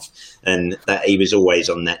sent off. And that he was always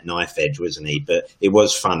on that knife edge, wasn't he? But it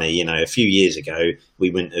was funny, a few years ago,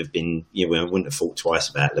 we wouldn't have thought twice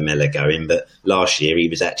about Lamela going. But last year, he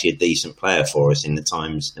was actually a decent player for us in the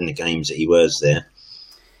times and the games that he was there.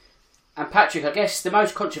 And Patrick, I guess the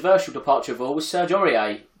most controversial departure of all was Serge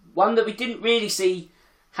Aurier. One that we didn't really see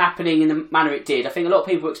happening in the manner it did. I think a lot of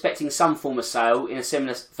people were expecting some form of sale in a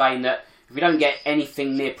similar vein that if we don't get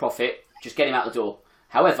anything near profit, just get him out the door.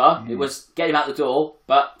 However, it was get him out the door,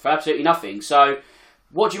 but for absolutely nothing. So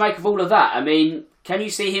what do you make of all of that? I mean, Can you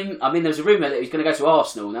see him? I mean, there was a rumour that he was going to go to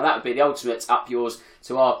Arsenal. Now, that would be the ultimate up yours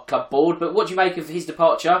to our club board. But what do you make of his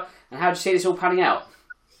departure, and how do you see this all panning out?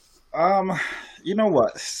 You know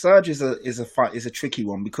what, Serge is a tricky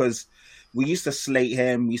one, because we used to slate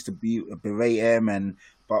him, we used to berate him,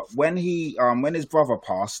 but when when his brother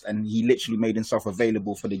passed and he literally made himself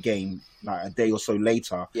available for the game like a day or so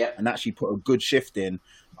later, and actually put a good shift in,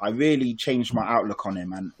 I really changed my outlook on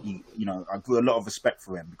him, and I grew a lot of respect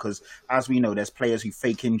for him, because as we know, there's players who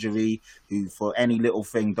fake injury, who for any little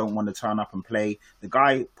thing don't want to turn up and play. The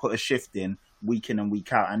guy put a shift in week in and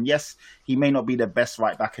week out, and yes, he may not be the best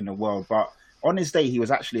right back in the world, but on his day, he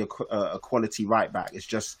was actually a quality right back. It's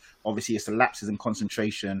just, obviously, it's the lapses in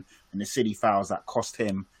concentration and the silly fouls that cost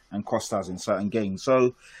him and cost us in certain games.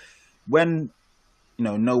 So when,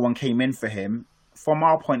 no one came in for him, from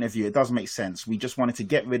our point of view, it does make sense. We just wanted to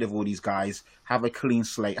get rid of all these guys, have a clean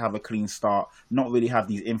slate, have a clean start, not really have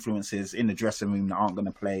these influences in the dressing room that aren't going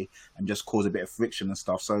to play and just cause a bit of friction and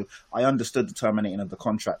stuff. So I understood the terminating of the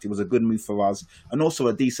contract. It was a good move for us, and also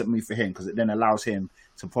a decent move for him, because it then allows him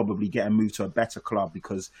to probably get a move to a better club,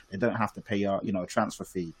 because they don't have to pay a transfer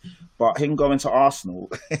fee. But him going to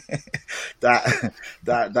Arsenal, that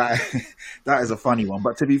is a funny one.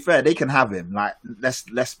 But to be fair, they can have him. Like,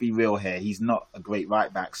 let's be real here. He's not a great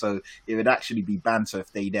right back, so it would actually be banter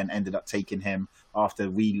if they then ended up taking him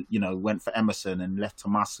after we went for Emerson and left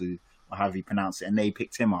Tomasu, or however you pronounce it, and they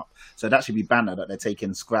picked him up. So it'd actually be banter that they're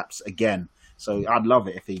taking Scraps again. So I'd love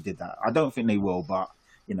it if he did that. I don't think they will, but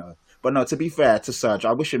But no, to be fair to Serge,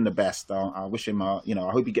 I wish him the best. I wish him, I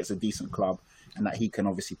hope he gets a decent club and that he can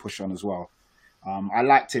obviously push on as well. I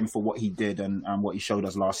liked him for what he did and what he showed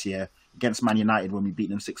us last year against Man United when we beat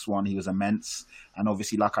them 6-1. He was immense. And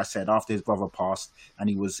obviously, like I said, after his brother passed and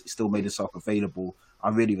he was still made himself available, I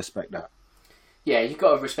really respect that. Yeah, you've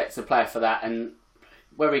got to respect the player for that. And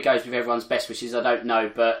where he goes with everyone's best wishes, I don't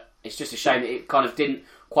know. But it's just a shame that it kind of didn't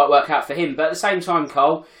quite work out for him. But at the same time,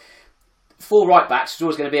 Cole, 4 right-backs was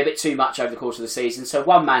always going to be a bit too much over the course of the season, so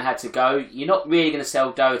one man had to go. You're not really going to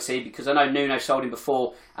sell Doherty, because I know Nuno sold him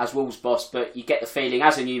before as Wolves boss, but you get the feeling,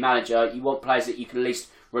 as a new manager, you want players that you can at least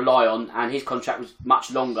rely on, and his contract was much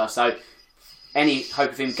longer, so any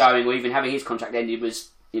hope of him going, or even having his contract ended, was,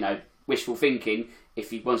 wishful thinking,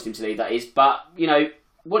 if you wanted him to leave, that is. But,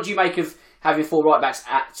 what do you make of having 4 right-backs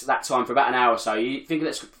at that time for about an hour or so? You think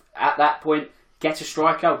let's, at that point, get a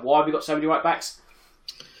striker? Why have we got so many right-backs?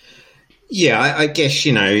 Yeah, I guess,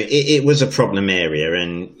 it was a problem area.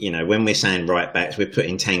 And, when we're saying right backs, we're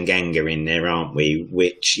putting Tanganga in there, aren't we?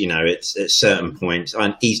 Which, it's at certain points,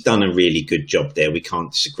 and he's done a really good job there. We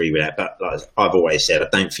can't disagree with that. But like I've always said, I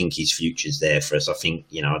don't think his future's there for us. I think,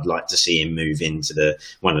 I'd like to see him move into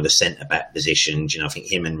one of the centre-back positions. I think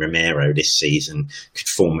him and Romero this season could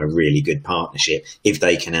form a really good partnership if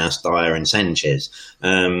they can oust Dyer and Sanchez.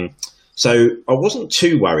 So I wasn't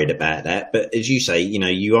too worried about that, but as you say,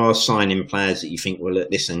 you are signing players that you think, well,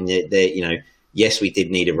 listen, yes, we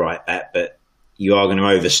did need a right back, but you are going to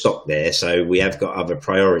overstock there, so we have got other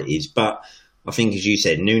priorities. But I think, as you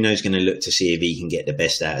said, Nuno's going to look to see if he can get the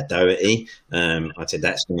best out of Doherty. I said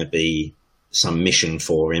that's going to be some mission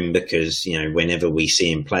for him, because whenever we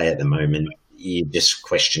see him play at the moment, you're just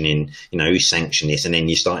questioning, who sanctioned this, and then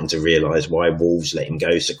you're starting to realise why Wolves let him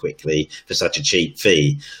go so quickly for such a cheap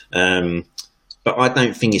fee. But I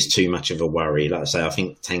don't think it's too much of a worry. Like I say, I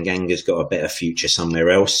think Tanganga's got a better future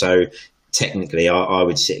somewhere else. So technically, I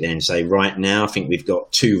would sit there and say, right now, I think we've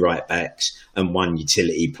got 2 right backs and 1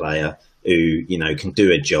 utility player who, can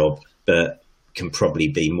do a job, but can probably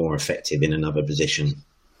be more effective in another position.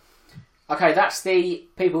 Okay, that's the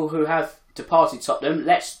people who have departed Tottenham.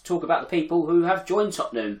 Let's talk about the people who have joined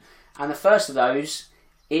Tottenham. And the first of those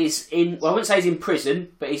is I wouldn't say he's in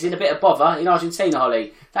prison, but he's in a bit of bother in Argentina,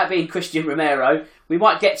 Holly. That being Christian Romero. We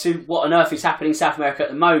might get to what on earth is happening in South America at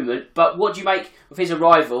the moment, but what do you make of his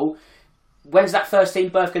arrival? When's that first team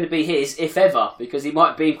berth going to be his, if ever? Because he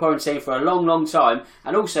might be in quarantine for a long, long time.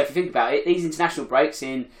 And also, if you think about it, these international breaks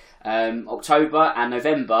in October and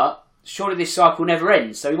November, surely this cycle never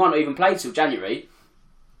ends, so he might not even play till January.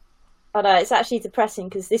 I know, it's actually depressing,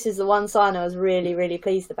 because this is the one sign I was really, really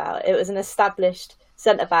pleased about. It was an established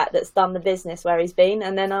centre-back that's done the business where he's been,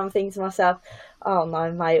 and then I'm thinking to myself, oh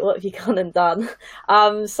no, mate, what have you gone and done?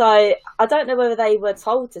 So I don't know whether they were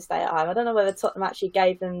told to stay at home. I don't know whether Tottenham actually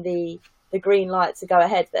gave them the green light to go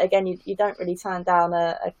ahead. But again, you don't really turn down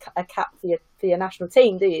a cap for your national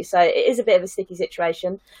team, do you? So it is a bit of a sticky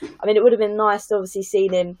situation. I mean, it would have been nice to obviously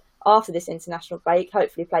seen him after this international break,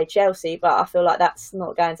 hopefully play Chelsea, but I feel like that's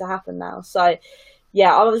not going to happen now. So,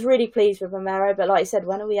 yeah, I was really pleased with Romero, but like you said,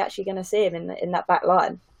 when are we actually going to see him in that back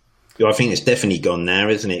line? I think it's definitely gone now,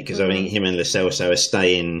 isn't it? Because I think him and Lo Celso are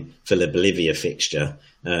staying for the Bolivia fixture.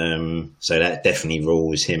 So that definitely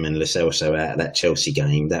rules him and Lo Celso out of that Chelsea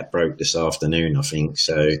game. That broke this afternoon, I think.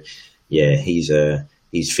 So, yeah, he's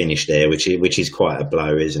finished there, which is quite a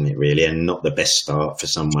blow, isn't it, really? And not the best start for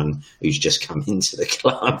someone who's just come into the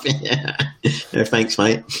club. Yeah. No, thanks,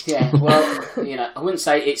 mate. Yeah, well, I wouldn't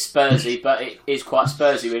say it's Spursy, but it is quite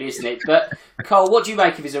Spursy, really, isn't it? But, Cole, what do you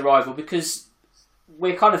make of his arrival? Because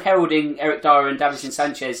we're kind of heralding Eric Dyer and Davinson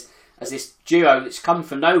Sanchez as this duo that's come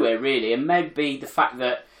from nowhere, really. And maybe the fact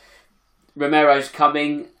that Romero's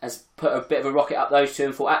coming has put a bit of a rocket up those two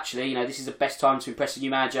and thought, actually, this is the best time to impress a new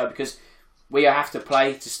manager because we have to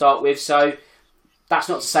play to start with. So that's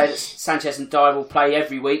not to say that Sanchez and Dyer will play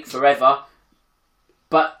every week forever.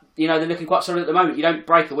 But, they're looking quite solid at the moment. You don't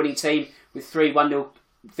break a winning team with 3 1-0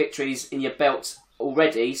 victories in your belt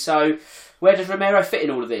already. So where does Romero fit in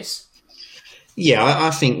all of this? Yeah,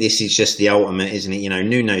 I think this is just the ultimate, isn't it?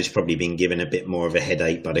 Nuno's probably been given a bit more of a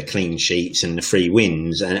headache by the clean sheets and the 3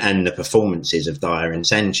 wins and the performances of Dyer and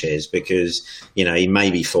Sanchez because, he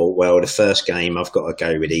maybe thought, well, the first game I've got to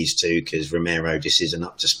go with these two because Romero just isn't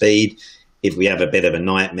up to speed. If we have a bit of a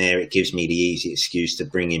nightmare, it gives me the easy excuse to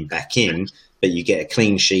bring him back in. But you get a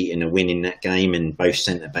clean sheet and a win in that game and both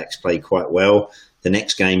centre-backs play quite well. The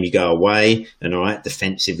next game you go away and, all right,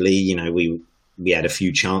 defensively, we had a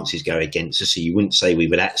few chances go against us, so you wouldn't say we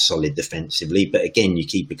were that solid defensively. But again, you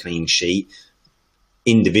keep a clean sheet.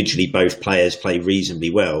 Individually, both players play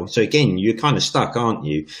reasonably well. So again, you're kind of stuck, aren't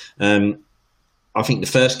you? I think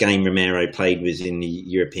the first game Romero played was in the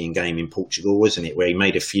European game in Portugal, wasn't it? Where he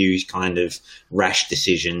made a few kind of rash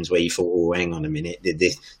decisions where you thought, oh, hang on a minute,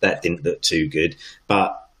 that didn't look too good.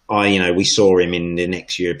 But we saw him in the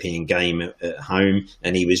next European game at home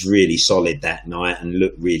and he was really solid that night and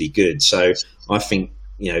looked really good. So I think,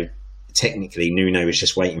 technically Nuno was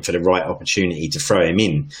just waiting for the right opportunity to throw him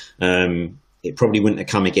in. It probably wouldn't have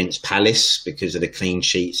come against Palace because of the clean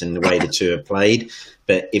sheets and the way the two have played.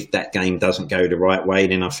 But if that game doesn't go the right way,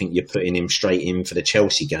 then I think you're putting him straight in for the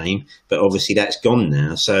Chelsea game. But obviously that's gone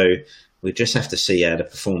now. So we'll just have to see how the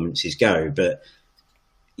performances go. But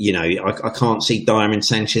I can't see Dyer and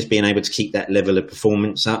Sanchez being able to keep that level of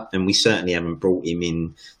performance up. And we certainly haven't brought him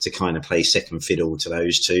in to kind of play second fiddle to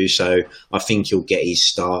those two. So I think he'll get his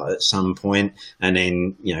start at some point. And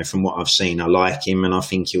then, from what I've seen, I like him. And I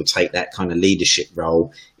think he'll take that kind of leadership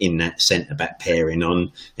role in that centre-back pairing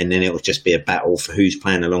on. And then it'll just be a battle for who's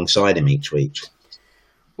playing alongside him each week.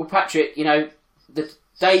 Well, Patrick, the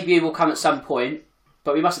debut will come at some point.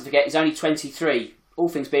 But we mustn't forget he's only 23. All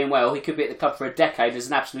things being well, he could be at the club for a decade as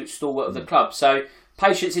an absolute stalwart of the club. So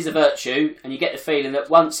patience is a virtue, and you get the feeling that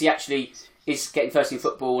once he actually is getting first team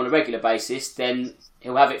football on a regular basis, then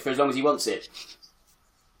he'll have it for as long as he wants it.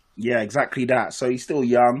 Yeah, exactly that. So he's still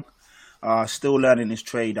young, still learning his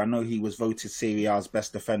trade. I know he was voted Serie A's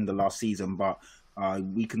best defender last season, but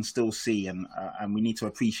we can still see and we need to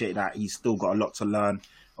appreciate that he's still got a lot to learn.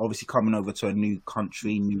 Obviously coming over to a new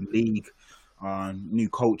country, new league, new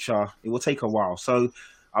culture, it will take a while. So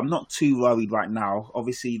I'm not too worried right now.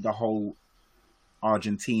 Obviously, the whole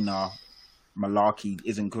Argentina malarkey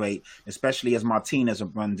isn't great, especially as Martinez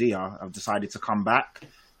and Buendia have decided to come back.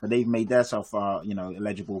 But they've made themselves,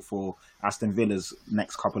 eligible for Aston Villa's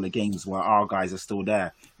next couple of games where our guys are still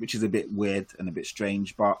there, which is a bit weird and a bit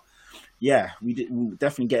strange. But yeah, we'll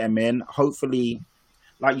definitely get him in. Hopefully,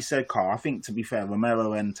 like you said, Carl, I think, to be fair,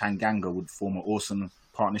 Romero and Tanganga would form an awesome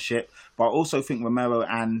partnership, but I also think Romero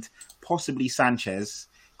and possibly Sanchez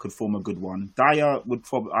could form a good one. Dyer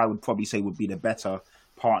I would probably say would be the better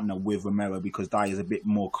partner with Romero because Dyer is a bit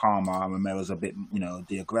more calmer and Romero's a bit,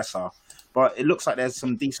 the aggressor. But it looks like there's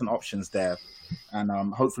some decent options there, and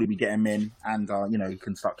hopefully we get him in and he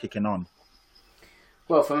can start kicking on.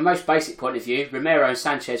 Well, from a most basic point of view, Romero and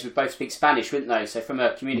Sanchez would both speak Spanish, wouldn't they? So from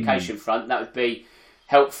a communication front, that would be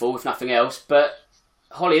helpful, if nothing else. But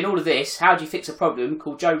Holly, in all of this, how do you fix a problem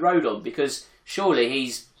called Joe Rodon? Because surely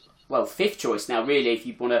he's, fifth choice now, really, if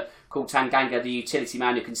you want to call Tanganga the utility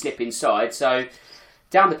man who can slip inside. So,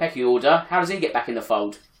 down the pecking order, how does he get back in the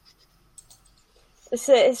fold?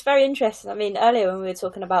 It's very interesting. I mean, earlier when we were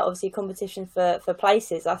talking about, obviously, competition for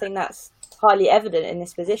places, I think that's highly evident in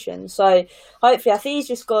this position. So, hopefully, I think he's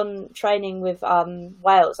just gone training with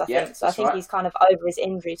Wales, I think. So, I think he's kind of over his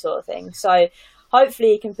injury sort of thing. So,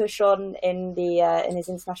 hopefully he can push on in his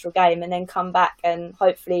international game and then come back and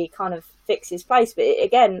hopefully kind of fix his place. But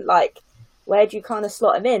again, where do you kind of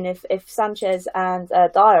slot him in? If Sanchez and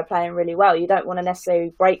Dyer are playing really well, you don't want to necessarily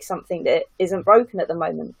break something that isn't broken at the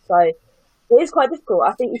moment. So it is quite difficult.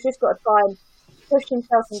 I think he's just got to try and push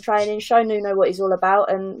himself in training, show Nuno what he's all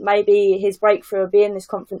about, and maybe his breakthrough will be in this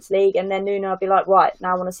Conference League, and then Nuno will be like, right,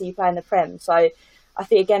 now I want to see you play in the Prem. So I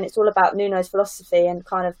think, again, it's all about Nuno's philosophy and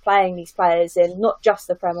kind of playing these players in not just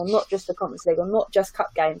the Prem or not just the Conference League or not just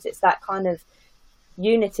cup games. It's that kind of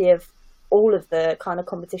unity of all of the kind of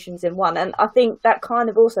competitions in one. And I think that kind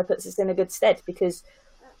of also puts us in a good stead, because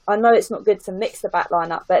I know it's not good to mix the back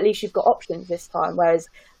line up, but at least you've got options this time. Whereas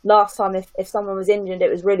last time, if someone was injured, it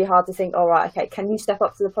was really hard to think, all right, okay, can you step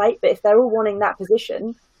up to the plate? But if they're all wanting that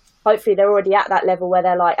position, hopefully they're already at that level where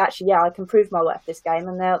they're like, actually, yeah, I can prove my worth this game,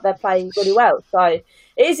 and they'll play really well. So it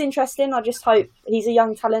is interesting. I just hope he's a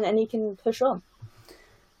young talent and he can push on.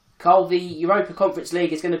 Cole, the Europa Conference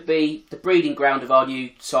League is going to be the breeding ground of our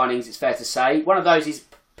new signings, it's fair to say. One of those is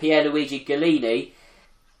Pierluigi Gallini.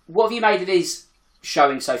 What have you made of his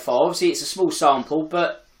showing so far? Obviously, it's a small sample,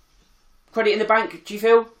 but credit in the bank, do you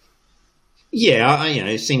feel? Yeah,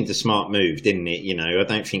 it seemed a smart move, didn't it? I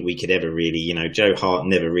don't think we could ever really, Joe Hart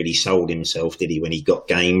never really sold himself, did he, when he got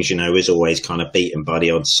games? Was always kind of beaten by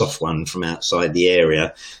the odd soft one from outside the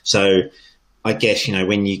area. So I guess,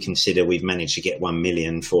 when you consider we've managed to get 1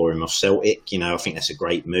 million for him off Celtic, I think that's a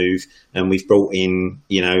great move. And we've brought in,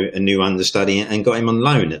 a new understudy and got him on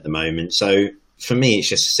loan at the moment. So for me, it's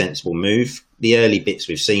just a sensible move. The early bits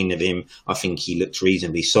we've seen of him, I think he looks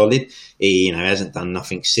reasonably solid. He, hasn't done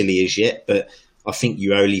nothing silly as yet, but I think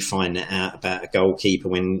you only find that out about a goalkeeper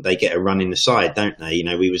when they get a run in the side, don't they?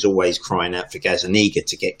 We was always crying out for Gazzaniga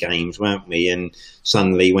to get games, weren't we? And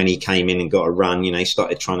suddenly when he came in and got a run,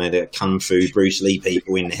 started trying to kung fu Bruce Lee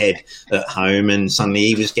people in the head at home, and suddenly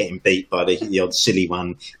he was getting beat by the odd silly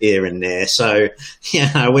one here and there. So,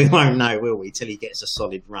 we won't know, will we, till he gets a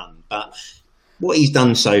solid run. But what he's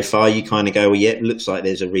done so far, you kind of go, well, yeah, it looks like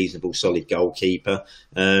there's a reasonable, solid goalkeeper.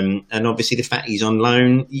 And obviously the fact he's on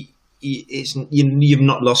loan, you've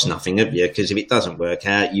not lost nothing, have you? Because if it doesn't work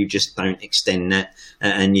out, you just don't extend that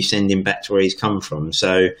and you send him back to where he's come from.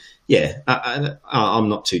 So, yeah, I'm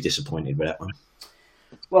not too disappointed with that one.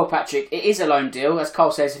 Well, Patrick, it is a loan deal. As Cole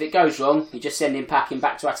says, if it goes wrong, you just send him packing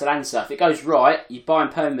back to Atalanta. If it goes right, you buy him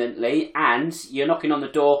permanently and you're knocking on the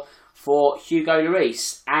door for Hugo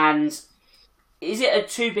Lloris. And is it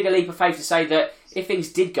too big a leap of faith to say that if things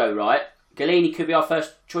did go right, Gallini could be our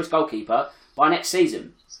first choice goalkeeper by next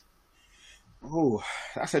season? Oh,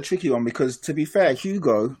 that's a tricky one, because to be fair,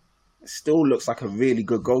 Hugo still looks like a really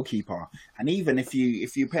good goalkeeper. And even if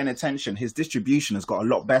you're paying attention, his distribution has got a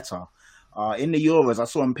lot better. In the Euros, I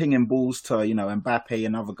saw him pinging balls to, Mbappe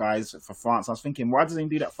and other guys for France. I was thinking, why doesn't he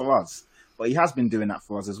do that for us? But he has been doing that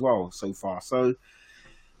for us as well so far. So,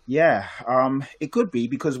 yeah, it could be,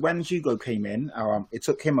 because when Hugo came in, it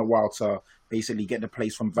took him a while to basically get the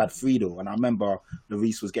place from Brad Friedel. And I remember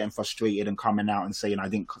Lloris was getting frustrated and coming out and saying, I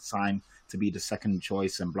didn't sign to be the second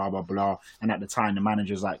choice and blah, blah, blah. And at the time, the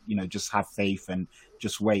manager's like, just have faith and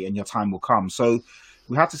just wait and your time will come. So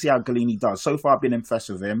we have to see how Gallini does. So far, I've been impressed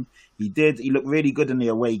with him. He looked really good in the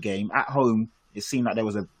away game. At home, it seemed like there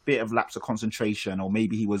was a bit of lapse of concentration, or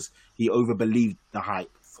maybe he overbelieved the hype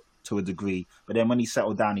to a degree. But then when he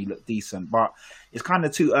settled down, he looked decent. But it's kind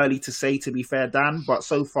of too early to say, to be fair, Dan. But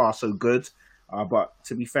so far, so good. But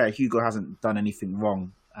to be fair, Hugo hasn't done anything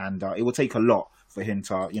wrong. And it will take a lot for him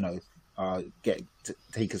to,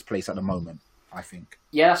 take his place at the moment, I think.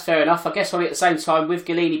 Yeah, that's fair enough. I guess probably at the same time, with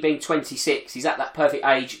Gallini being 26, he's at that perfect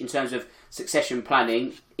age in terms of succession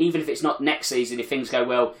planning. Even if it's not next season, if things go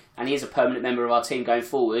well and he is a permanent member of our team going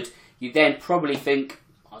forward, you then probably think,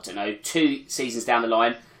 2 seasons down the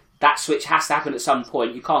line, that switch has to happen at some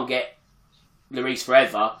point. You can't get Lloris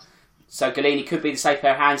forever. So Gallini could be the safe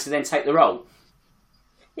pair of hands to then take the role.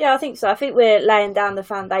 Yeah, I think so. I think we're laying down the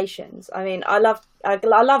foundations. I mean, I loved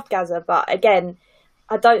Gazza, but again,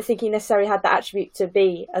 I don't think he necessarily had the attribute to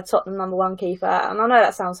be a Tottenham number one keeper. And I know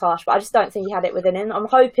that sounds harsh, but I just don't think he had it within him. I'm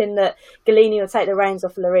hoping that Gallini will take the reins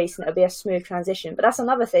off Lloris and it'll be a smooth transition. But that's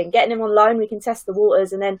another thing. Getting him on loan, we can test the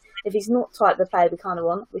waters, and then if he's not type the player we kind of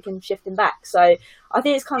want, we can shift him back. So I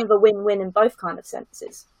think it's kind of a win-win in both kind of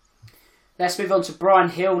senses. Let's move on to Brian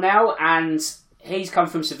Hill now, and he's come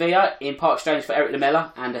from Sevilla in part exchange for Eric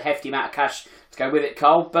Lamela and a hefty amount of cash to go with it,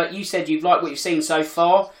 Cole. But you said you've liked what you've seen so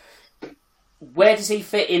far. Where does he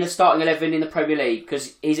fit in a starting 11 in the Premier League?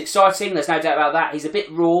 Because he's exciting, there's no doubt about that. He's a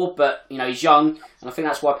bit raw, but he's young, and I think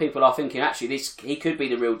that's why people are thinking, actually, he could be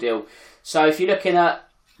the real deal. So if you're looking at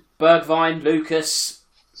Bergwijn, Lucas,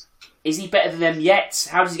 is he better than them yet?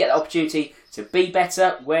 How does he get the opportunity to be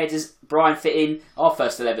better? Where does Brian fit in our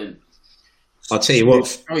first 11? I'll tell you what.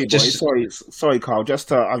 Sorry, Carl.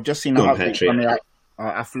 I've just seen an update on the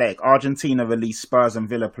Athletic. Argentina released Spurs and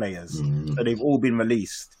Villa players, so they've all been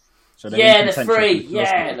released. So they're in the contention three. for the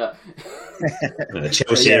first Yeah. Look.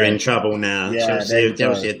 Chelsea are in trouble now. Yeah,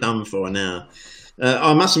 Chelsea are done for now.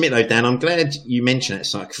 I must admit though, Dan, I'm glad you mentioned that.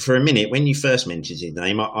 So for a minute, when you first mentioned his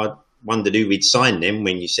name, I wondered who we'd signed him.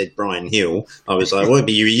 When you said Brian Hill, I was like, well,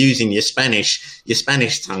 but you were using your Spanish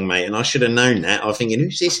tongue, mate, and I should have known that. I was thinking,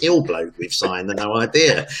 who's this Hill bloke we've signed? No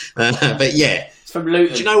idea. But yeah, It's from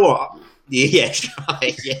Luton. do you know what? Yeah,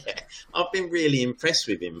 right. Yeah, I've been really impressed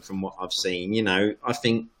with him from what I've seen. You know, I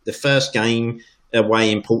think the first game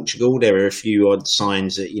away in Portugal, there were a few odd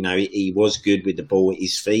signs that, you know, he was good with the ball at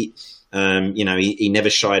his feet. You know, he never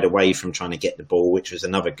shied away from trying to get the ball, which was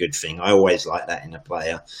another good thing. I always like that in a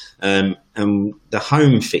player. And the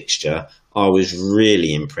home fixture, I was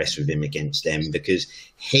really impressed with him against them because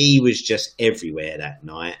he was just everywhere that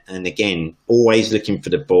night. And again, always looking for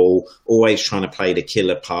the ball, always trying to play the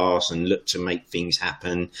killer pass and look to make things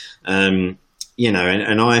happen. You know,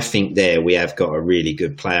 and I think there we have got a really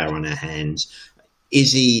good player on our hands.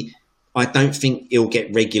 I don't think he'll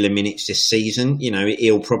get regular minutes this season. You know,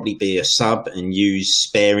 he'll probably be a sub and used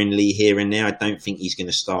sparingly here and there. I don't think he's going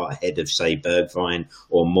to start ahead of, say, Bergwijn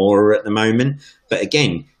or Moura at the moment. But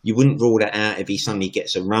again, you wouldn't rule that out if he suddenly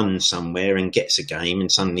gets a run somewhere and gets a game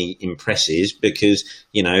and suddenly impresses because,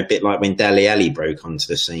 you know, a bit like when Dele Alli broke onto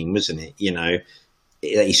the scene, wasn't it? You know,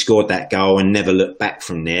 he scored that goal and never looked back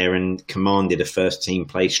from there and commanded a first team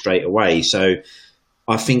place straight away. So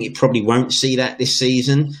I think it probably won't see that this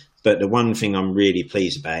season. But the one thing I'm really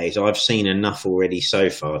pleased about is I've seen enough already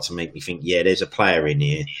so far to make me think, yeah, there's a player in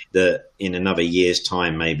here that in another year's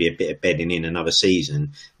time, maybe a bit of bedding in another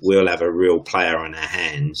season, we'll have a real player on our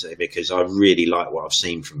hands because I really like what I've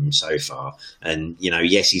seen from him so far. And, you know,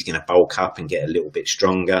 yes, he's going to bulk up and get a little bit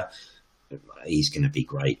stronger. He's going to be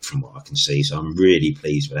great from what I can see. So I'm really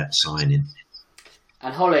pleased with that signing.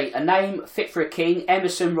 And Holly, a name fit for a king,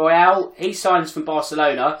 Emerson Royal. He signs from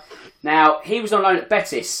Barcelona. Now, he was on loan at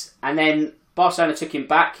Betis, and then Barcelona took him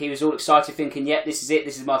back. He was all excited, thinking, yep, this is it,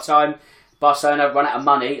 this is my time. Barcelona run out of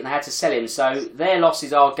money, and they had to sell him. So their loss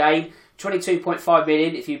is our gain. 22.5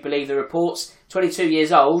 million, if you believe the reports. 22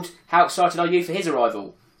 years old. How excited are you for his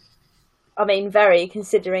arrival? I mean, very,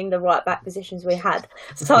 considering the right-back positions we had.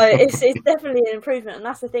 So it's definitely an improvement. And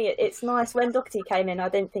that's the thing, it's nice. When Doherty came in, I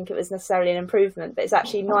didn't think it was necessarily an improvement, but it's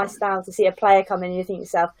actually nice now to see a player come in and you think to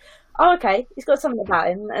yourself, oh, okay, he's got something about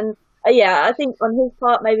him. And yeah, I think on his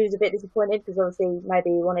part, maybe he was a bit disappointed because obviously maybe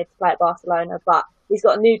he wanted to play at Barcelona, but he's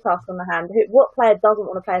got a new task on the hand. What player doesn't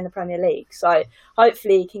want to play in the Premier League? So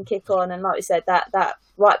hopefully he can kick on. And like we said, that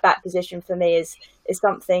right-back position for me is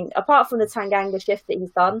something, apart from the Tanganga shift that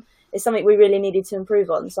he's done, is something we really needed to improve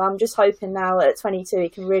on. So I'm just hoping now at 22 he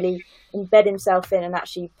can really embed himself in and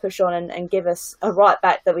actually push on and give us a right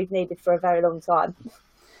back that we've needed for a very long time.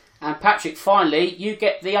 And Patrick, finally, you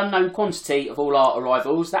get the unknown quantity of all our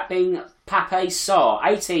arrivals, that being Pape Sarr,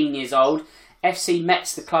 18 years old, FC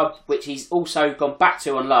Metz, the club which he's also gone back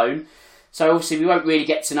to on loan. So obviously we won't really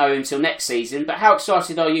get to know him until next season, but how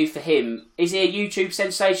excited are you for him? Is he a YouTube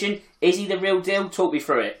sensation? Is he the real deal? Talk me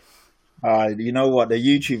through it. You know what? The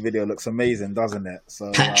YouTube video looks amazing, doesn't it?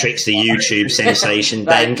 So Patrick's the YouTube sensation,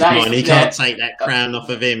 Dan. Come on, you can't take that crown off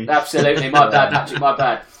of him. Absolutely, my bad, Patrick, my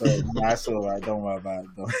bad. That's all right. Don't worry about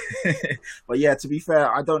it. But yeah, to be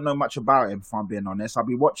fair, I don't know much about him, if I'm being honest. I'll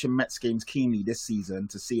be watching Mets games keenly this season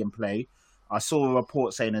to see him play. I saw a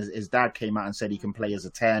report saying his dad came out and said he can play as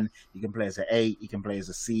a 10, he can play as an 8, he can play as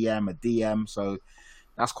a CM, a DM. So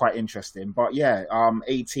that's quite interesting. But yeah,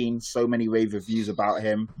 18, so many rave reviews about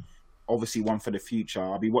him. Obviously one for the future.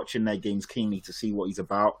 I'll be watching their games keenly to see what he's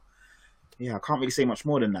about. Yeah, I can't really say much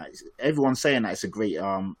more than that. Everyone's saying that it's a great,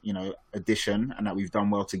 addition and that we've done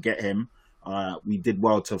well to get him. We did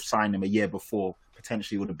well to sign him a year before,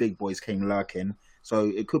 potentially when the big boys came lurking.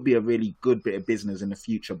 So it could be a really good bit of business in the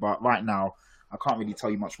future. But right now, I can't really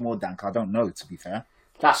tell you much more, Dan, 'cause I don't know, to be fair.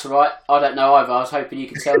 That's all right. I don't know either. I was hoping you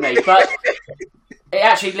could tell me. But it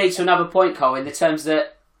actually leads to another point, Cole, in the terms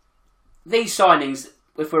that these signings,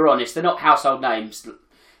 if we're honest, they're not household names.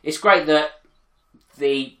 It's great that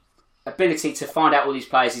the ability to find out all these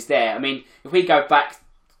players is there. I mean, if we go back,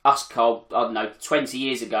 us, Cole, I don't know, 20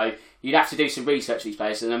 years ago, you'd have to do some research on these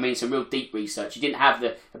players, and I mean some real deep research. You didn't have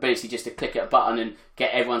the ability just to click at a button and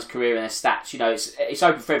get everyone's career and their stats. You know, it's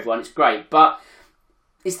open for everyone, it's great. But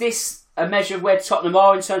is this a measure of where Tottenham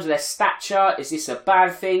are in terms of their stature? Is this a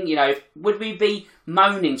bad thing? You know, would we be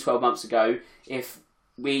moaning 12 months ago if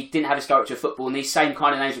we didn't have this director of football and these same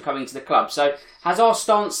kind of names were coming into the club? So has our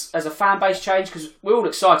stance as a fan base changed? Because we're all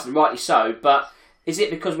excited, and rightly so, but is it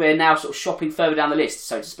because we're now sort of shopping further down the list,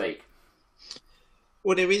 so to speak?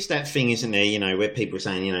 Well, there is that thing, isn't there, where people are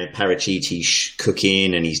saying, Parachiti's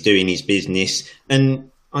cooking and he's doing his business. And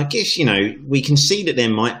I guess, we can see that there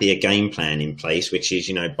might be a game plan in place, which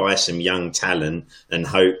is, buy some young talent and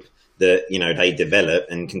hope that, they develop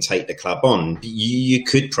and can take the club on. You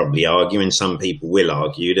could probably argue, and some people will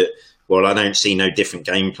argue, that, well, I don't see no different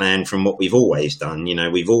game plan from what we've always done.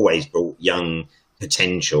 We've always brought young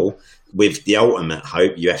potential. With the ultimate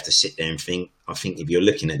hope, you have to sit there and think, I think if you're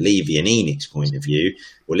looking at Levy and ENIC's point of view,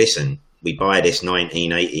 well, listen, we buy this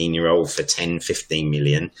 19, 18-year-old for 10, 15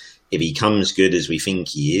 million. If he comes good as we think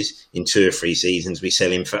he is, in 2 or 3 seasons, we sell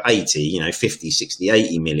him for 80, 50, 60,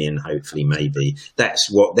 80 million, hopefully, maybe. That's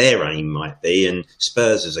what their aim might be. And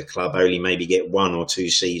Spurs as a club only maybe get 1 or 2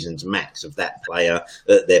 seasons max of that player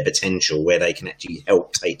at their potential where they can actually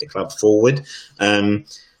help take the club forward.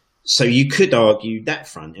 So you could argue that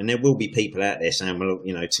front, and there will be people out there saying, well,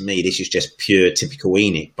 to me, this is just pure typical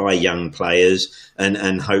ENIC, buy young players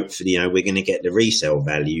and hopefully, we're going to get the resale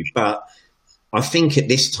value. But I think at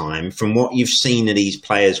this time, from what you've seen of these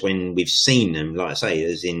players when we've seen them, like I say,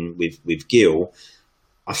 as in with Gil,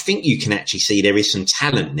 I think you can actually see there is some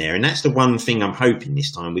talent there. And that's the one thing I'm hoping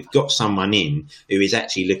this time. We've got someone in who is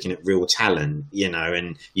actually looking at real talent,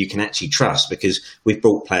 and you can actually trust, because we've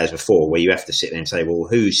brought players before where you have to sit there and say, well,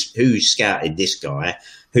 who scouted this guy?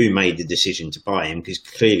 Who made the decision to buy him? Because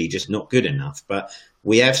clearly just not good enough. But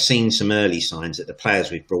we have seen some early signs that the players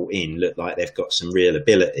we've brought in look like they've got some real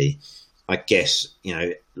ability. I guess,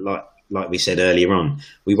 like we said earlier on,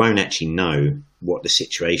 we won't actually know what the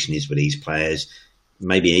situation is with these players,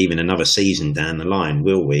 maybe even another season down the line,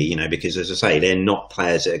 will we? Because as I say, they're not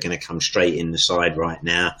players that are going to come straight in the side right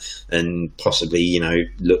now and possibly,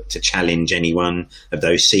 look to challenge any one of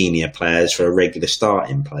those senior players for a regular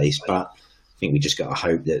starting place. But I think we just got to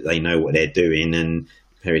hope that they know what they're doing, and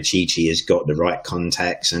Perichichi has got the right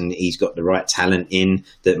contacts and he's got the right talent in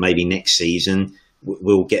that maybe next season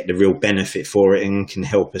we'll get the real benefit for it and can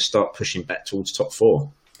help us start pushing back towards top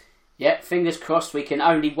 4. Yep, fingers crossed. We can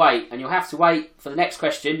only wait, and you'll have to wait for the next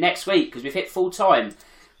question next week because we've hit full time.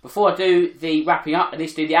 Before I do the wrapping up, I need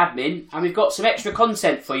to do the admin, and we've got some extra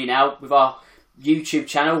content for you now with our YouTube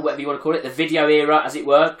channel, whatever you want to call it, the video era as it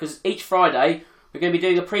were, because each Friday we're going to be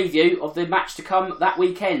doing a preview of the match to come that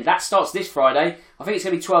weekend. That starts this Friday. I think it's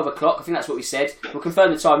going to be 12 o'clock. I think that's what we said. We'll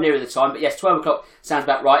confirm the time nearer the time. But yes, 12 o'clock sounds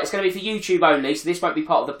about right. It's going to be for YouTube only, so this won't be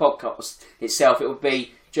part of the podcast itself. It will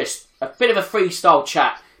be just a bit of a freestyle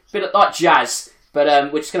chat, a bit like jazz.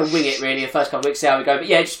 But we're just going to wing it, really, the first couple of weeks, see how we go. But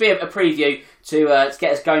yeah, just be a preview to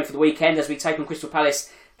get us going for the weekend as we take on Crystal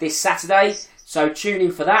Palace this Saturday. So tune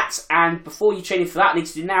in for that. And before you tune in for that, I need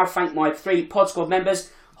to now thank my 3 Pod Squad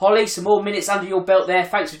members. Holly, some more minutes under your belt there.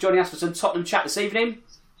 Thanks for joining us for some Tottenham chat this evening.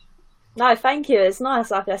 No, thank you. It's nice.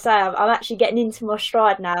 Like I say, I'm actually getting into my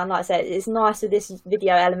stride now. And like I said, it's nice with this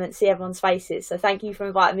video element to see everyone's faces. So thank you for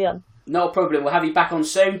inviting me on. No problem. We'll have you back on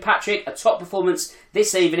soon. Patrick, a top performance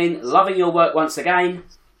this evening. Loving your work once again.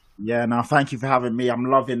 Yeah, no, thank you for having me. I'm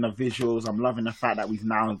loving the visuals. I'm loving the fact that we've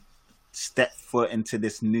now stepped foot into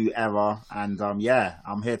this new era. And yeah,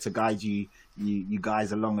 I'm here to guide you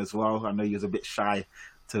guys along as well. I know you was a bit shy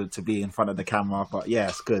to be in front of the camera, but yeah,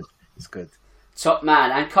 it's good. It's good. Top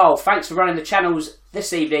man. And Carl, thanks for running the channels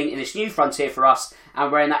this evening in this new frontier for us and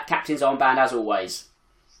wearing that captain's armband as always.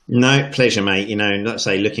 No, pleasure, mate. Like I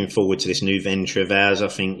say, looking forward to this new venture of ours. I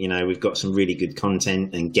think, we've got some really good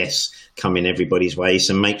content and guests coming everybody's way.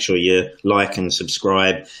 So make sure you like and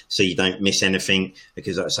subscribe so you don't miss anything,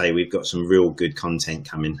 because like I say, we've got some real good content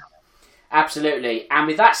coming. Absolutely. And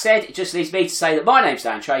with that said, it just leaves me to say that my name's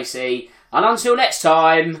Dan Tracy. And until next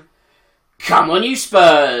time, come on you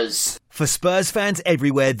Spurs! For Spurs fans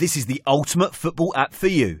everywhere, this is the ultimate football app for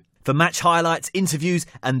you. For match highlights, interviews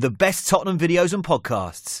and the best Tottenham videos and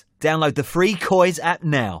podcasts. Download the free Koi's app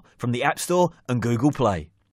now from the App Store and Google Play.